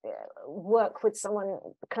just work with someone,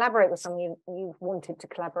 collaborate with someone you've wanted to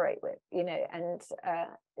collaborate with, and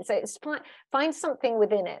so it's find something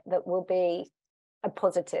within it that will be a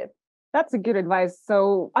positive. That's a good advice.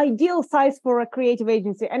 So ideal size for a creative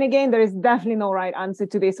agency. And again, there is definitely no right answer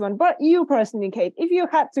to this one. But you personally, Kate, if you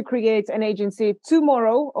had to create an agency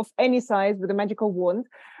tomorrow of any size with a magical wand,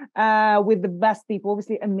 with the best people,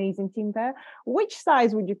 obviously amazing team there, which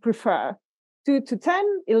size would you prefer? 2 to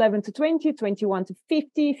 10, 11 to 20, 21 to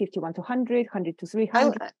 50, 51 to 100, 100 to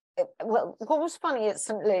 300? Well, what was funny at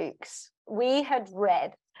St. Luke's, we had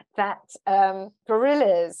read that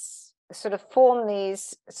gorillas sort of form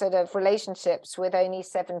these sort of relationships with only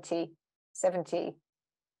 70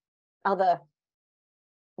 other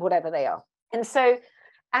whatever they are. And so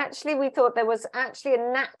actually we thought there was actually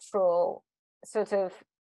a natural sort of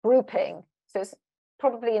grouping. So it's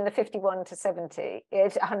probably in the 51 to 70,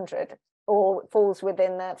 it's 100, or falls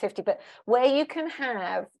within the 50, but where you can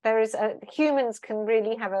have, humans can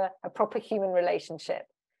really have a proper human relationship.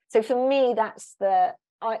 So for me, that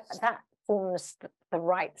forms the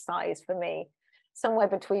right size for me, somewhere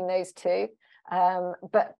between those two.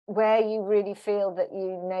 But where you really feel that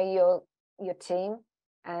you know your team,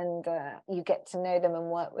 and you get to know them and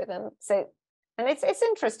work with them. So, and it's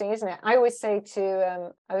interesting, isn't it? I always say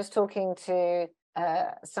I was talking to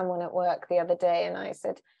someone at work the other day, and I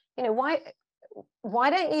said, why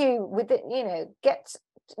don't you,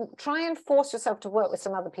 try and force yourself to work with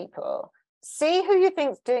some other people, see who you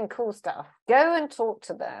think's doing cool stuff, go and talk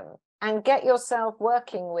to them and get yourself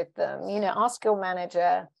working with them, ask your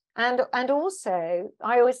manager. And also,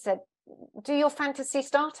 I always said, do your fantasy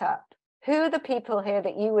startup. Who are the people here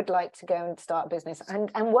that you would like to go and start a business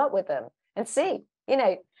and work with them and see,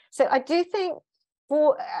 So I do think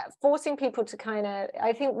forcing people to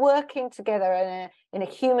I think working together in a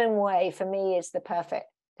human way for me is the perfect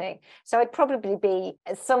thing. So I'd probably be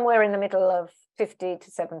somewhere in the middle of 50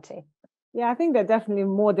 to 70. Yeah, I think there are definitely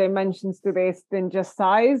more dimensions to this than just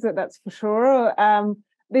size, that's for sure.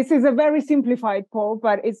 This is a very simplified poll,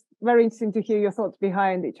 but it's very interesting to hear your thoughts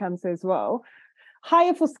behind each answer as well.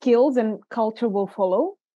 Higher for skills and culture will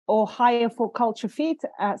follow, or higher for culture fit,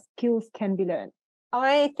 skills can be learned?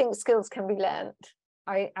 I think skills can be learned.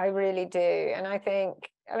 I really do. And I think,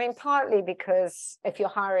 partly because if you're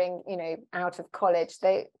hiring, out of college,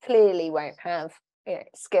 they clearly won't have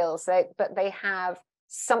skills, but they have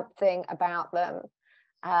something about them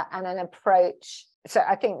and an approach. So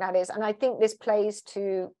I think that is, and I think this plays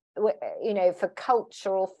to, for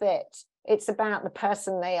cultural fit, it's about the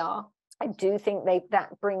person they are. I do think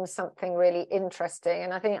that brings something really interesting.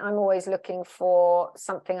 And I think I'm always looking for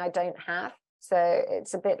something I don't have. So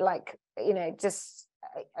it's a bit like,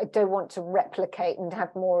 I don't want to replicate and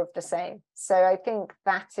have more of the same. So I think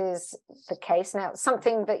that is the case. Now,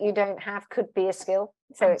 something that you don't have could be a skill.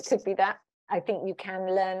 So it could be that. I think you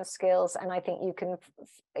can learn skills, and I think you can,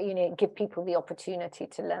 give people the opportunity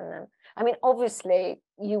to learn them. Obviously,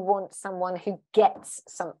 you want someone who gets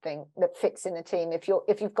something that fits in a team. If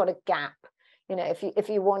you've got a gap, if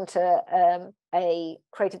you want a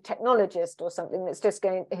creative technologist or something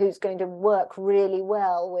who's going to work really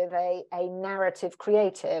well with a narrative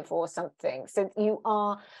creative or something. So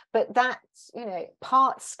but that's,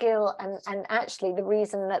 part skill, and actually the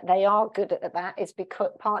reason that they are good at that is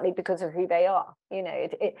partly because of who they are.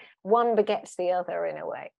 One begets the other in a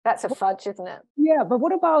way. That's a fudge, isn't it? Yeah, but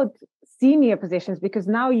what about senior positions? Because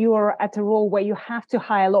now you're at a role where you have to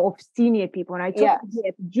hire a lot of senior people, and I told you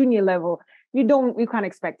at the junior level, you can't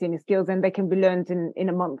expect any skills, and they can be learned in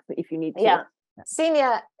a month if you need to. Yeah,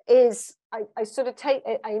 senior is, I sort of take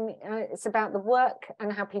it, it's about the work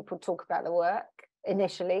and how people talk about the work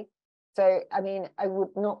initially. So I would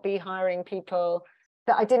not be hiring people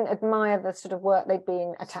that I didn't admire the sort of work they'd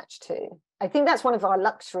been attached to. I think that's one of our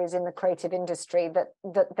luxuries in the creative industry,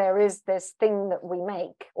 that there is this thing that we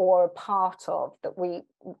make, or a part of, that we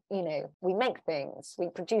make things, we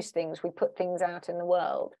produce things, we put things out in the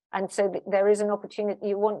world. And so there is an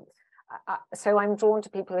opportunity so I'm drawn to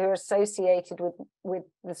people who are associated with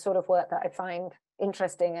the sort of work that I find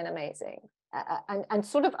interesting and amazing, and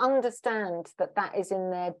sort of understand that is in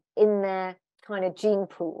their kind of gene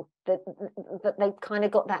pool, that they've kind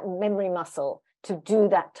of got that memory muscle to do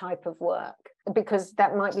that type of work, because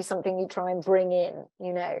that might be something you try and bring in,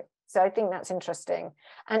 So I think that's interesting.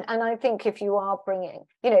 And I think if you are bringing,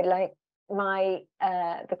 like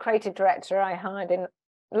the creative director I hired in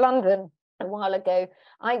London a while ago,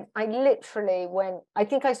 I literally I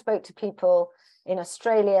think I spoke to people in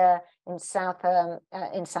Australia, in South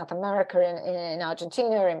America, in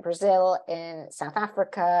Argentina, in Brazil, in South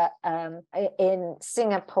Africa, in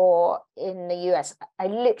Singapore, in the US.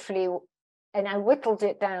 And I whittled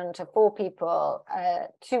it down to 4 people.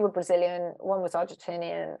 2 were Brazilian, 1 was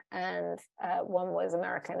Argentinian, and 1 was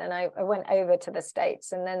American. And I went over to the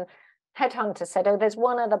States, and then Headhunter said, oh, there's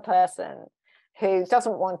one other person who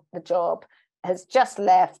doesn't want the job, has just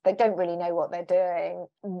left, they don't really know what they're doing,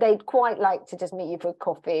 they'd quite like to just meet you for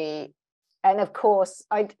coffee. And of course,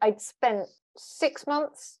 I'd spent 6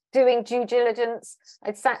 months doing due diligence.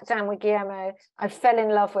 I'd sat down with Guillermo, I fell in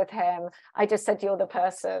love with him, I just said, you're the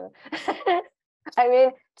person.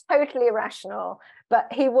 Totally irrational,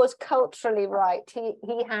 but he was culturally right.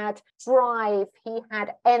 He had drive, he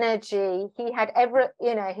had energy, he had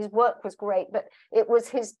his work was great, but it was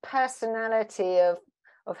his personality of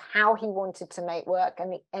how he wanted to make work,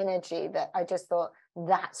 and the energy, that I just thought,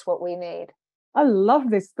 that's what we need. I love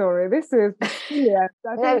this story. This is brilliant.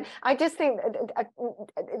 No, I just think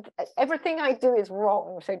everything I do is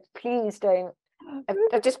wrong. So please don't.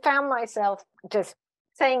 I've just found myself just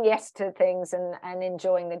saying yes to things and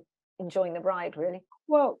enjoying the ride, really.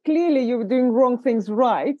 Well, clearly you're doing wrong things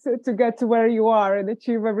right to get to where you are and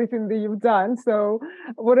achieve everything that you've done. So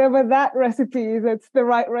whatever that recipe is, it's the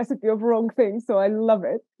right recipe of wrong things. So I love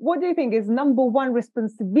it. What do you think is number one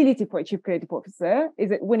responsibility for a chief creative officer?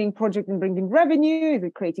 Is it winning project and bringing revenue? Is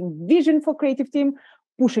it creating vision for creative team,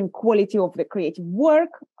 pushing quality of the creative work,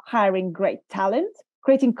 hiring great talent,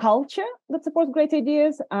 creating culture that supports great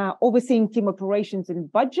ideas, overseeing team operations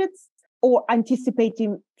and budgets, or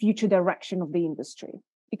anticipating future direction of the industry?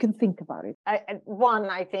 You can think about it.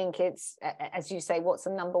 I think it's, as you say, what's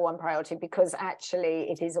the number one priority? Because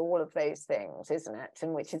actually it is all of those things, isn't it?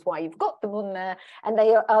 And which is why you've got them on there. And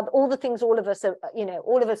they are all the things all of us are,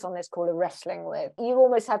 all of us on this call are wrestling with. You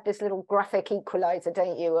almost have this little graphic equalizer,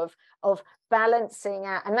 don't you, of balancing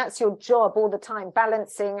out, and that's your job all the time,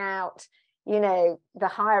 balancing out, the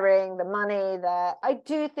hiring, the money, I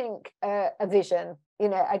do think a vision.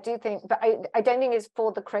 I do think, but I don't think it's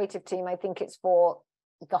for the creative team. I think it's for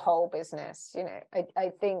the whole business.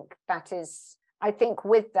 I think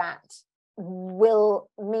with that will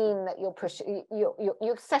mean that you're pushing,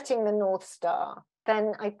 you're setting the North Star.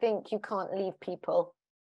 Then I think you can't leave people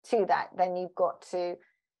to that. Then you've got to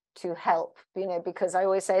help, because I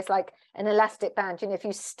always say it's like an elastic band. If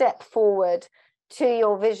you step forward to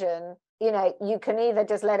your vision, you can either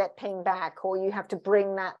just let it ping back, or you have to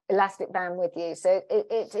bring that elastic band with you. So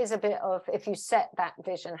it is a bit of, if you set that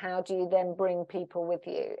vision, how do you then bring people with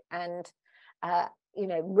you and,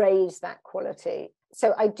 raise that quality?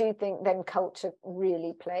 So I do think then culture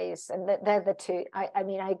really plays, and they're the two. I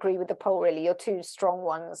agree with the poll, really. Your two strong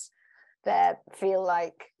ones there feel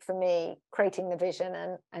like, for me, creating the vision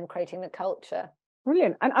and creating the culture.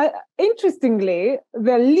 Brilliant. And interestingly,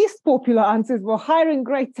 the least popular answers were hiring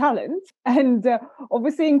great talent and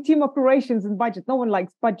overseeing team operations and budget. No one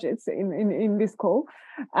likes budgets in this call.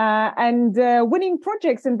 And winning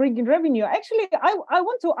projects and bringing revenue. Actually, I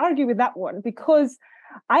want to argue with that one, because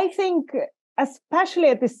I think, especially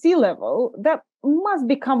at the C-level, that must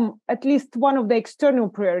become at least one of the external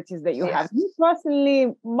priorities that you have. You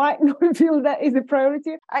personally might not feel that is a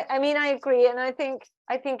priority. I agree, and I think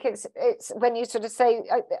it's when you sort of say,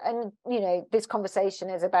 and this conversation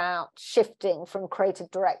is about shifting from creative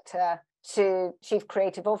director to chief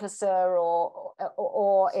creative officer,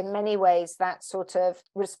 or in many ways that sort of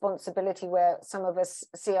responsibility where some of us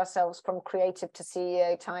see ourselves from creative to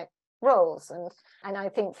CEO type roles. And I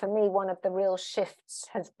think for me, one of the real shifts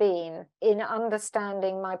has been in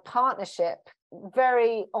understanding my partnership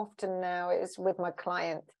very often now is with my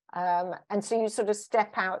client. And so you sort of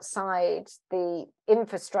step outside the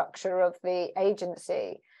infrastructure of the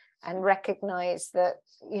agency and recognize that,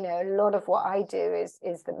 a lot of what I do is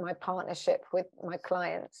that my partnership with my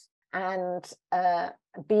clients and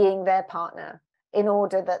being their partner, in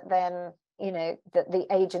order that then, that the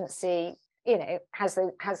agency has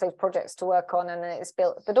those projects to work on and it's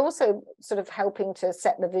built, but also sort of helping to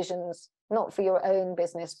set the visions, not for your own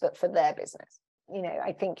business, but for their business.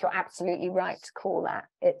 I think you're absolutely right to call that.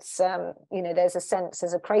 It's, there's a sense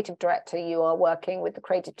as a creative director, you are working with the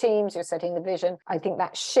creative teams, you're setting the vision. I think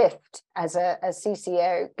that shift as a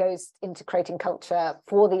CCO goes into creating culture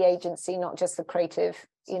for the agency, not just the creative,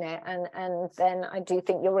 and then I do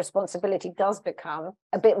think your responsibility does become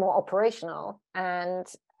a bit more operational, and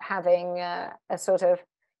having a sort of,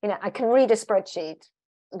 I can read a spreadsheet,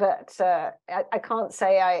 but I can't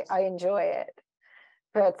say I enjoy it.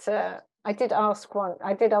 But I did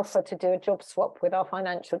offer to do a job swap with our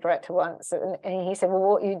financial director once, and he said, well,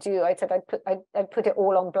 what you do? I said, I'd put it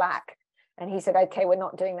all on black. And he said, okay, we're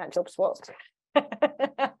not doing that job swap.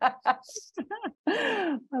 I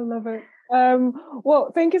love it.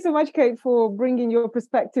 Well, thank you so much, Kate, for bringing your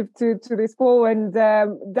perspective to this poll, and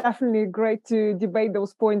definitely great to debate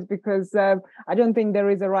those points, because I don't think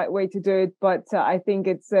there is a right way to do it, but I think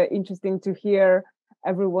it's interesting to hear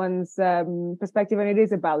everyone's perspective, and it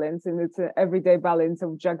is a balance, and it's an everyday balance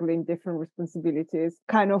of juggling different responsibilities.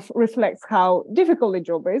 Kind of reflects how difficult the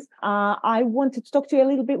job is. I wanted to talk to you a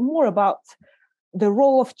little bit more about the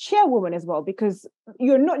role of chairwoman as well, because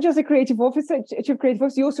you're not just a creative officer, chief creative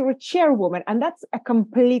officer, you're also a chairwoman, and that's a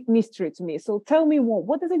complete mystery to me. So tell me more.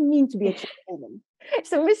 What does it mean to be a chairwoman?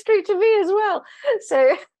 It's a mystery to me as well.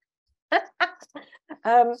 So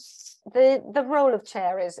the role of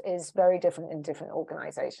chair is very different in different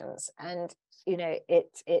organizations, and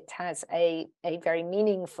it has a very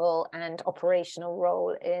meaningful and operational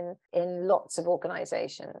role in lots of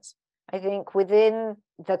organizations. I think within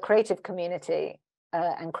the creative community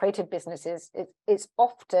and creative businesses, it's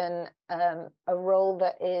often a role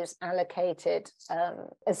that is allocated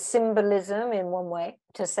as symbolism in one way,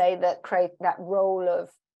 to say that that role of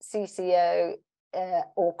CCO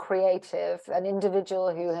or creative, an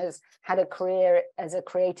individual who has had a career as a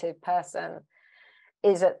creative person,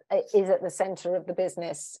 is at the center of the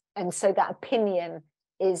business, and so that opinion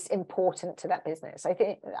is important to that business. I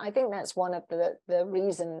think that's one of the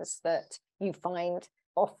reasons that you find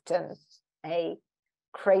often a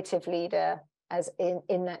creative leader as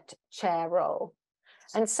in that chair role.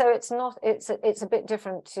 And so it's a bit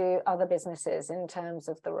different to other businesses in terms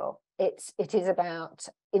of the role. It is about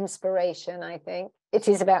inspiration, I think. It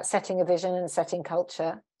is about setting a vision and setting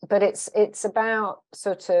culture, but it's about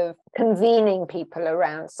sort of convening people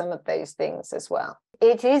around some of those things as well.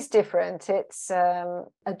 It is different. It's a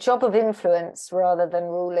job of influence rather than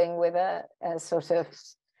ruling with a sort of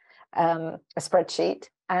a spreadsheet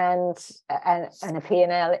and a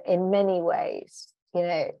P&L in many ways.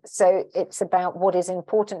 So it's about what is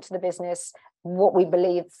important to the business, what we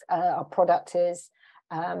believe our product is,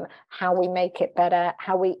 how we make it better,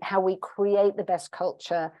 how we create the best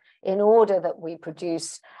culture in order that we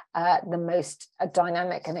produce the most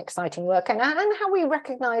dynamic and exciting work, and how we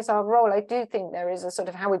recognize our role. I do think there is a sort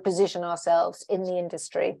of how we position ourselves in the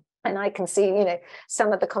industry. And I can see,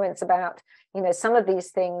 some of the comments about, some of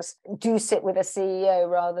these things do sit with a CEO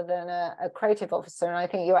rather than a creative officer. And I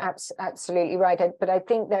think you're absolutely right. But I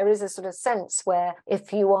think there is a sort of sense where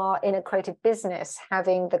if you are in a creative business,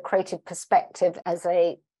 having the creative perspective as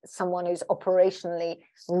someone who's operationally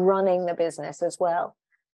running the business as well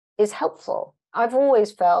is helpful. I've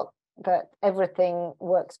always felt that everything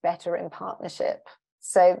works better in partnership.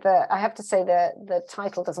 So I have to say that the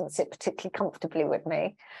title doesn't sit particularly comfortably with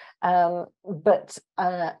me, but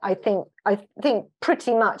I think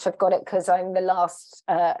pretty much I've got it because I'm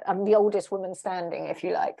I'm the oldest woman standing, if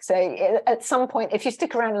you like. So at some point, if you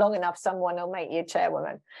stick around long enough, someone will make you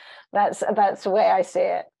chairwoman. That's the way I see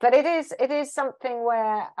it. But it is something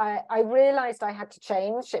where I realised I had to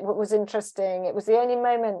change. It was interesting. It was the only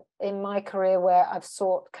moment in my career where I've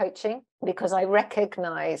sought coaching, because I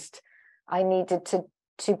recognised I needed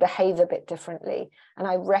to behave a bit differently. And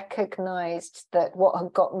I recognized that what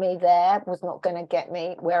had got me there was not going to get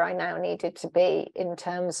me where I now needed to be, in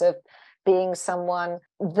terms of being someone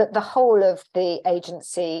that the whole of the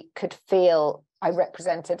agency could feel I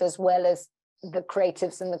represented, as well as the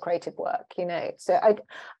creatives and the creative work, So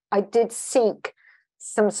I did seek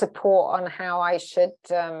some support on how I should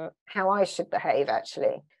behave,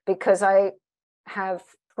 actually, because I have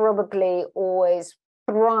probably always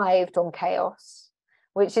thrived on chaos,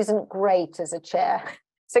 which isn't great as a chair.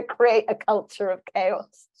 To create a culture of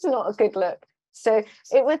chaos, it's not a good look. So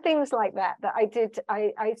it were things like that I did.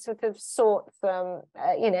 I sort of sought some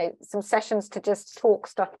sessions to just talk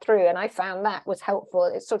stuff through, and I found that was helpful.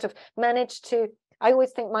 It sort of managed to. I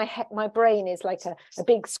always think my brain is like a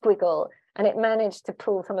big squiggle, and it managed to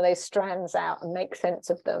pull some of those strands out and make sense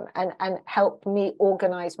of them, and help me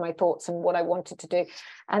organize my thoughts and what I wanted to do.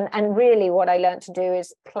 And really what I learned to do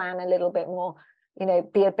is plan a little bit more,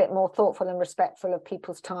 be a bit more thoughtful and respectful of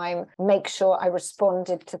people's time, make sure I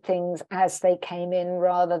responded to things as they came in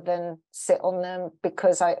rather than sit on them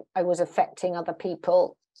because I was affecting other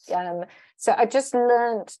people. So I just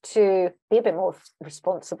learned to be a bit more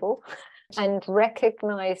responsible and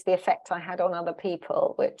recognize the effect I had on other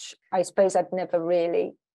people, which I suppose I'd never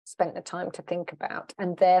really spent the time to think about,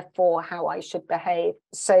 and therefore how I should behave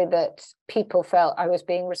so that people felt I was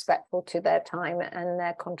being respectful to their time and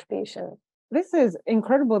their contribution. This is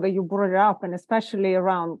incredible that you brought it up, and especially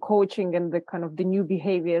around coaching and the kind of the new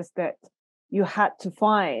behaviors that you had to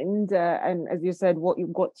find. And as you said, what you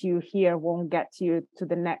got you here won't get you to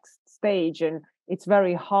the next stage. And it's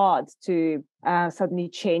very hard to suddenly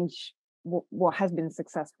change what has been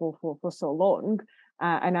successful for so long.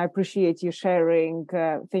 And I appreciate you sharing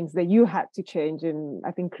things that you had to change. And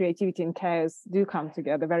I think creativity and chaos do come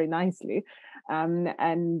together very nicely.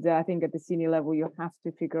 And I think at the senior level, you have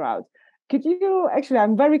to figure out. Could you actually,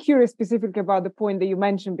 I'm very curious specifically about the point that you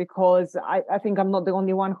mentioned, because I think I'm not the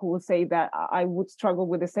only one who will say that I would struggle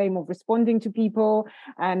with the same of responding to people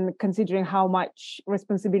and considering how much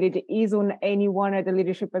responsibility is on anyone at a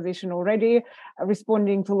leadership position already,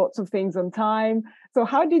 responding to lots of things on time. So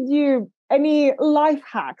any life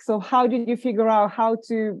hacks of how did you figure out how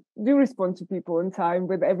to respond to people on time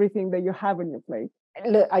with everything that you have on your plate?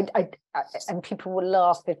 look, and people will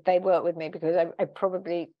laugh if they work with me, because I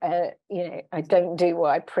probably, I don't do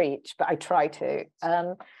what I preach, but I try to,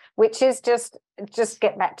 which is just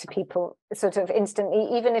get back to people sort of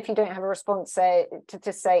instantly, even if you don't have a response, to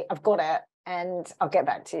just say, I've got it, and I'll get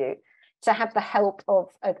back to you. To have the help of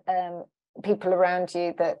people around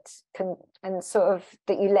you that can, and sort of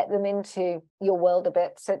that you let them into your world a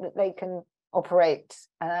bit so that they can operate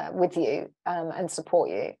with you and support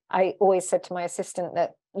you. I always said to my assistant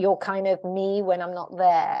that you're kind of me when I'm not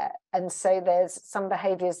there. And so there's some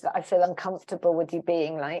behaviors that I feel uncomfortable with you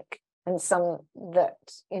being like, and some that,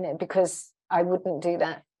 because I wouldn't do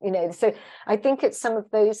that, So I think it's some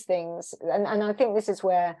of those things. And I think this is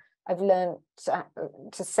where I've learned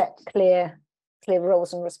to set clear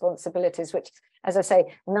roles and responsibilities, which, as I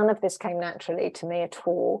say, none of this came naturally to me at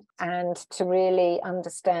all. And to really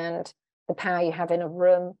understand the power you have in a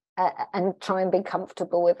room and try and be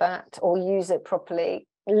comfortable with that, or use it properly.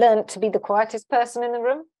 Learn to be the quietest person in the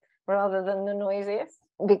room rather than the noisiest,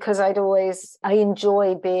 because I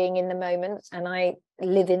enjoy being in the moment, and I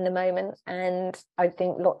live in the moment. And I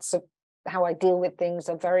think lots of how I deal with things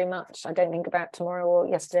are very much, I don't think about tomorrow or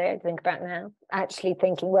yesterday, I think about now. Actually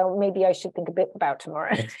thinking, well, maybe I should think a bit about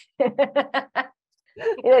tomorrow.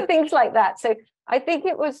 Things like that. So I think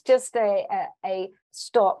it was just a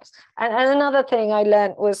stop. And another thing I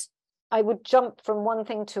learned was I would jump from one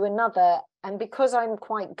thing to another. And because I'm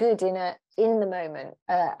quite good in the moment,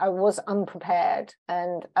 I was unprepared,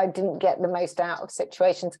 and I didn't get the most out of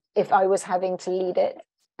situations if I was having to lead it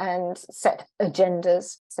and set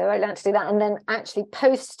agendas. So I learned to do that. And then actually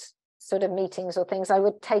post sort of meetings or things, I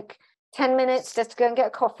would take 10 minutes just to go and get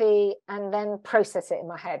a coffee and then process it in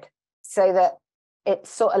my head, so that it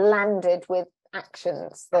sort of landed with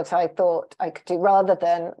actions that I thought I could do, rather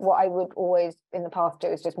than what I would always in the past do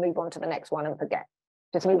is just move on to the next one and forget,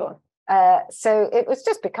 just move on. So it was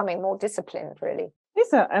just becoming more disciplined, really.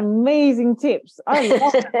 These are amazing tips. I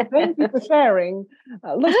love it. Thank you for sharing.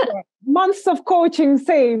 Look, months of coaching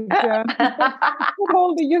saved.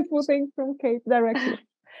 All the useful things from Kate directly.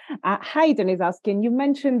 Hayden is asking, you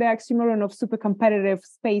mentioned the oxymoron of super competitive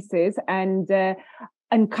spaces and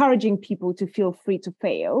encouraging people to feel free to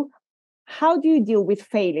fail. How do you deal with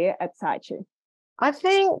failure at Saatchi? I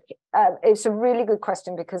think it's a really good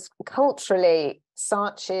question, because culturally,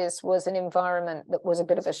 Saatchi's was an environment that was a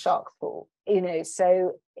bit of a shock pool,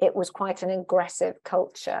 so it was quite an aggressive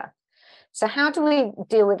culture. So how do we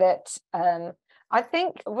deal with it? I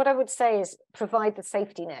think what I would say is provide the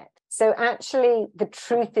safety net. So actually, the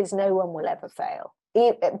truth is no one will ever fail,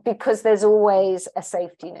 because there's always a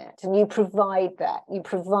safety net, and you provide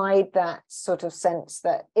that sort of sense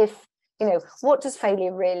that if, what does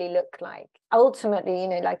failure really look like? Ultimately,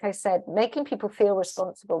 like I said, making people feel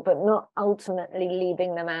responsible, but not ultimately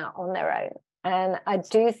leaving them out on their own. And I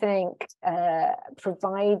do think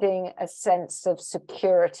providing a sense of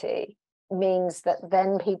security means that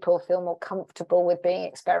then people feel more comfortable with being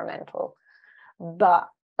experimental. But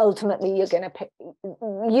ultimately, you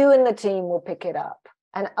and the team will pick it up.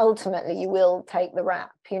 And ultimately, you will take the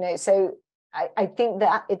rap, So I think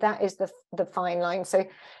that is the fine line. So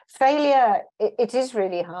failure, it is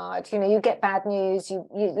really hard. You get bad news,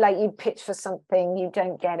 you pitch for something, you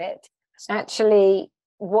don't get it. Actually,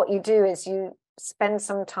 what you do is you spend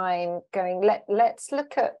some time going, let's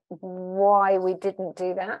look at why we didn't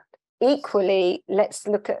do that. Equally, let's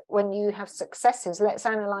look at when you have successes, let's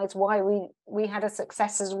analyze why we had a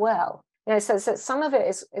success as well. So some of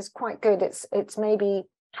it is quite good. It's maybe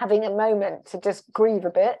having a moment to just grieve a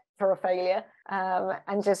bit for a failure,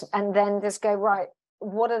 and then just go, right,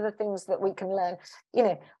 what are the things that we can learn?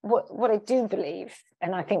 What I do believe,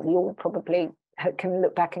 and I think we all probably can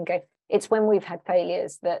look back and go, it's when we've had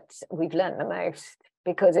failures that we've learned the most,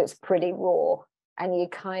 because it's pretty raw and you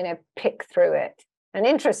kind of pick through it. And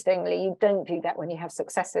interestingly, you don't do that when you have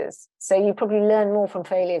successes. So you probably learn more from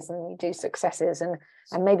failures than you do successes. And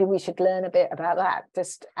maybe we should learn a bit about that.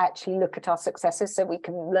 Just actually look at our successes so we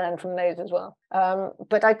can learn from those as well.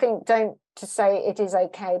 But I think don't to say it is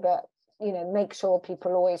okay, but make sure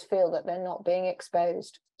people always feel that they're not being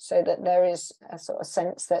exposed, so that there is a sort of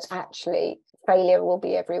sense that actually failure will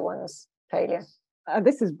be everyone's failure.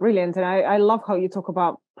 This is brilliant. And I love how you talk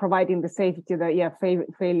about providing the safety that,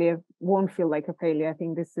 failure won't feel like a failure. I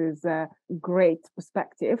think this is a great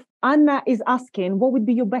perspective. Anna is asking, what would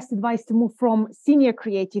be your best advice to move from senior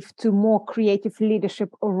creative to more creative leadership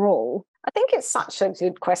role? I think it's such a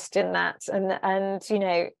good question, that.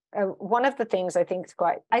 And one of the things I think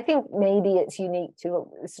I think maybe it's unique to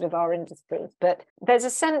sort of our industry, but there's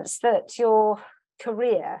a sense that your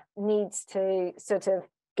career needs to sort of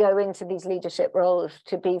go into these leadership roles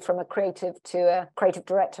to be from a creative to a creative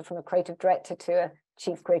director, from a creative director to a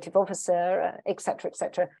chief creative officer, et cetera, et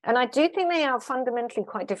cetera. And I do think they are fundamentally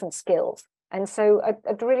quite different skills. And so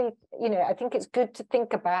I'd really, I think it's good to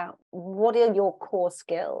think about what are your core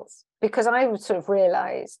skills, because I sort of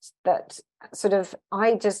realized that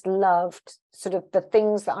I just loved sort of the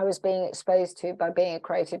things that I was being exposed to by being a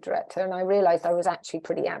creative director. And I realized I was actually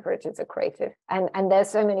pretty average as a creative. And there's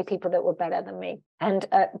so many people that were better than me. And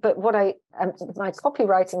but what my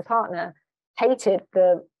copywriting partner hated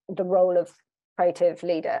the role of creative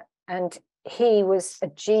leader. And he was a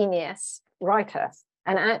genius writer.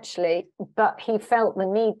 And actually, but he felt the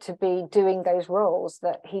need to be doing those roles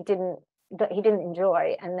that he didn't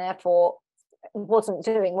enjoy, and therefore wasn't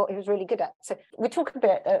doing what he was really good at. So we talk a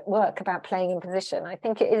bit at work about playing in position. I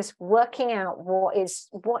think it is working out what is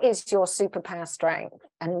your superpower strength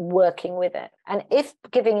and working with it. And if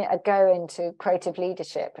giving it a go into creative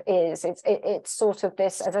leadership it's sort of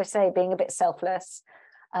this, as I say, being a bit selfless.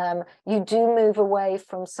 You do move away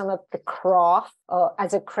from some of the craft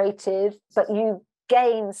as a creative, but you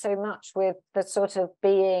gain so much with the sort of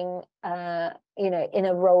being in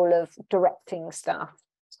a role of directing stuff.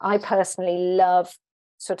 I personally love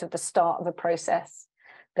sort of the start of a process,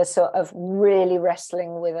 the sort of really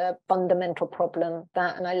wrestling with a fundamental problem,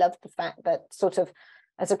 and I love the fact that sort of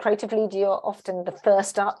as a creative leader you're often the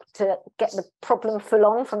first up to get the problem full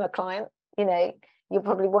on from a client. You're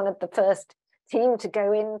probably one of the first team to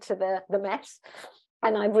go into the mess.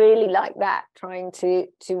 And I really like that, trying to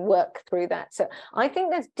work through that. So I think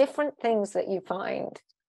there's different things that you find,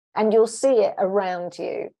 and you'll see it around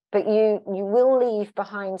you, but you will leave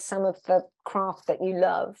behind some of the craft that you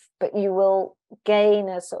love, but you will gain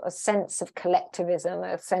a sort of sense of collectivism,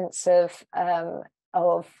 a sense of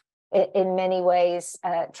in many ways,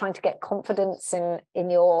 trying to get confidence in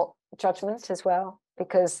your judgment as well,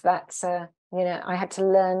 because that's, I had to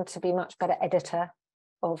learn to be much better editor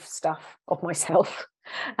of stuff, of myself.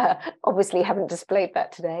 Obviously haven't displayed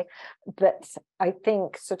that today, but I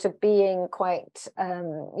think sort of being quite,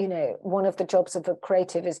 one of the jobs of a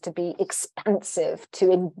creative is to be expansive,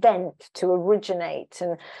 to invent, to originate,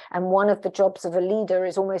 and one of the jobs of a leader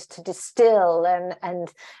is almost to distill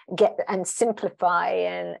and get and simplify,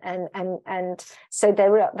 and so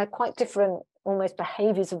they're quite different almost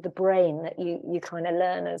behaviors of the brain that you kind of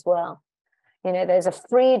learn as well. There's a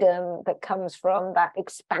freedom that comes from that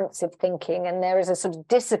expansive thinking, and there is a sort of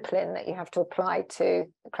discipline that you have to apply to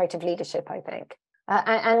creative leadership, I think.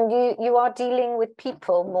 And you are dealing with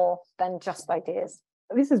people more than just ideas.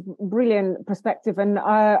 This is brilliant perspective, and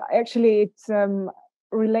actually it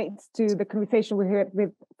relates to the conversation we had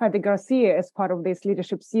with Fede Garcia as part of this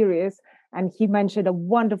leadership series, and he mentioned a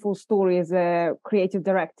wonderful story as a creative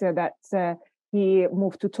director that he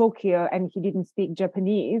moved to Tokyo and he didn't speak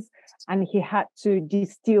Japanese, and he had to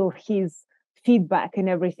distill his feedback and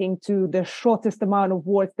everything to the shortest amount of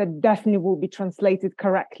words that definitely will be translated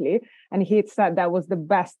correctly. And he had said that was the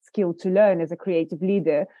best skill to learn as a creative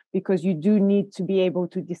leader, because you do need to be able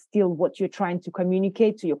to distill what you're trying to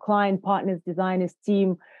communicate to your client, partners, designers,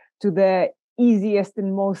 team, to the easiest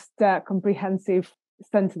and most comprehensive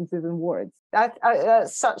sentences and words.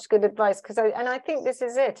 That's such good advice, because I think this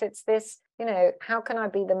is it. It's this, how can I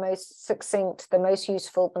be the most succinct, the most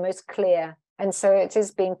useful, the most clear? And so it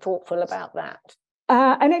is being thoughtful about that.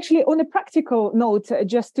 And actually, on a practical note,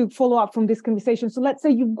 just to follow up from this conversation, so let's say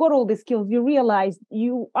you've got all these skills, you realize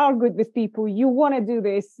you are good with people, you want to do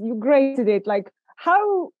this, you're great at it. Like,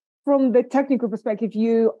 how, from the technical perspective,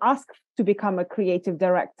 you ask to become a creative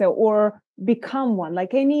director or become one?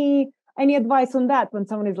 Like, any advice on that when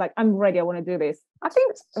someone is like, I'm ready, I want to do this?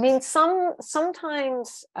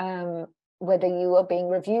 Sometimes whether you are being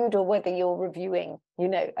reviewed or whether you're reviewing,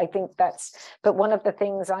 I think but one of the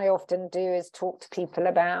things I often do is talk to people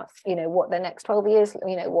about, what their next 12 years,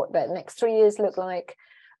 what their next 3 years look like,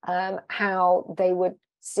 how they would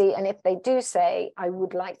see, and if they do say, I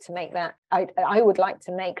would like to make that, I would like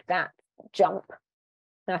to make that jump,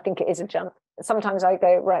 and I think it is a jump. Sometimes I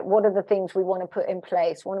go, right, what are the things we want to put in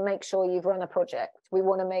place? We want to make sure you've run a project. We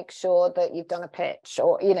want to make sure that you've done a pitch,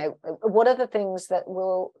 or, what are the things that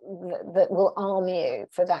will arm you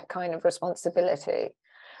for that kind of responsibility?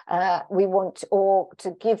 We want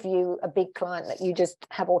to give you a big client that you just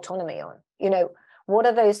have autonomy on. What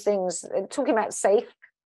are those things? Talking about safe,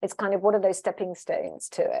 it's kind of, what are those stepping stones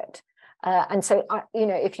to it? And so,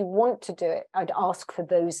 if you want to do it, I'd ask for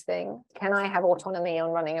those things. Can I have autonomy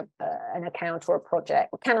on running an account or a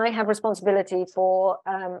project? Can I have responsibility for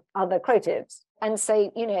other creatives? and say,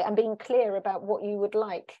 and being clear about what you would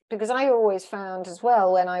like. Because I always found as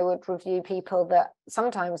well, when I would review people, that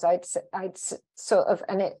sometimes I'd sort of,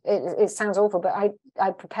 and it sounds awful, but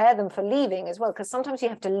I'd prepare them for leaving as well, because sometimes you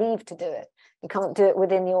have to leave to do it. You can't do it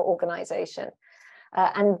within your organization.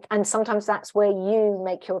 And sometimes that's where you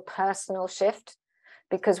make your personal shift,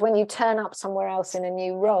 because when you turn up somewhere else in a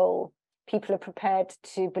new role, people are prepared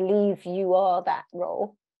to believe you are that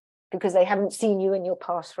role because they haven't seen you in your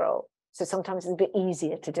past role. So sometimes it's a bit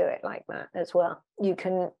easier to do it like that as well. You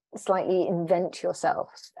can slightly invent yourself.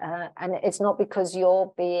 And it's not because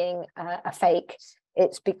you're being a fake.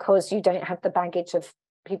 It's because you don't have the baggage of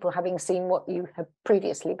people having seen what you have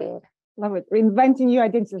previously been. Love it. Reinventing your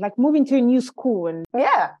identity, like moving to a new school and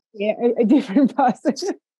a different person.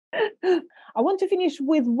 I want to finish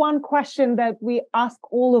with one question that we ask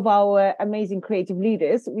all of our amazing creative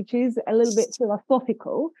leaders, which is a little bit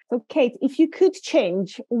philosophical. So, Kate, if you could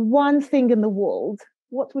change one thing in the world,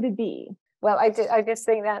 what would it be? Well, I just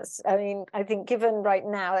think I think given right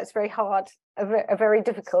now, it's very hard, a very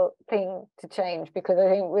difficult thing to change, because I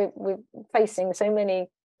think we're facing so many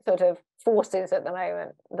sort of forces at the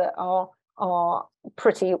moment that are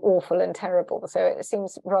pretty awful and terrible. So it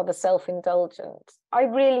seems rather self-indulgent. I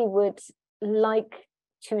really would like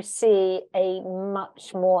to see a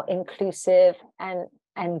much more inclusive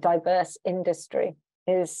and diverse industry.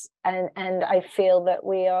 And I feel that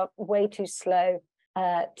we are way too slow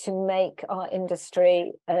to make our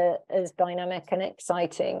industry as dynamic and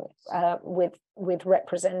exciting with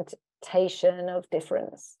representation of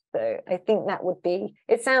difference. So I think that would be,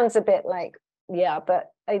 it sounds a bit like, but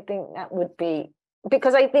I think that would be,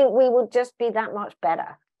 because I think we would just be that much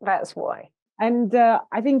better. That's why. And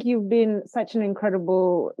I think you've been such an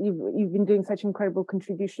incredible, you've been doing such an incredible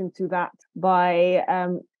contribution to that by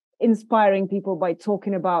inspiring people, by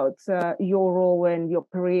talking about your role and your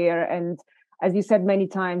career. And as you said many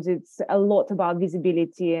times, it's a lot about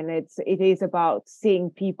visibility, and it is about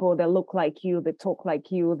seeing people that look like you, that talk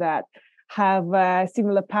like you, that have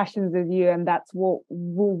similar passions as you, and that's what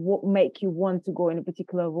will make you want to go in a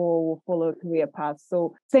particular role or follow a career path.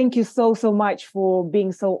 So thank you so much for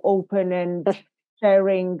being so open and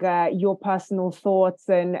sharing your personal thoughts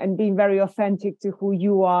and being very authentic to who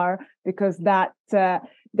you are, because that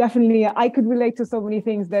definitely, I could relate to so many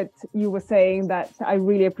things that you were saying, that I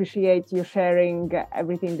really appreciate you sharing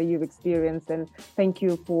everything that you've experienced. And thank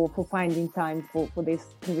you for finding time for this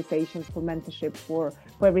conversation, for mentorship, for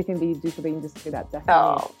everything that you do for the industry. That definitely.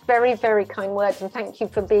 Oh, very, very kind words. And thank you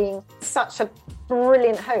for being such a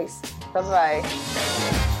brilliant host.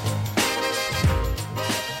 Bye-bye.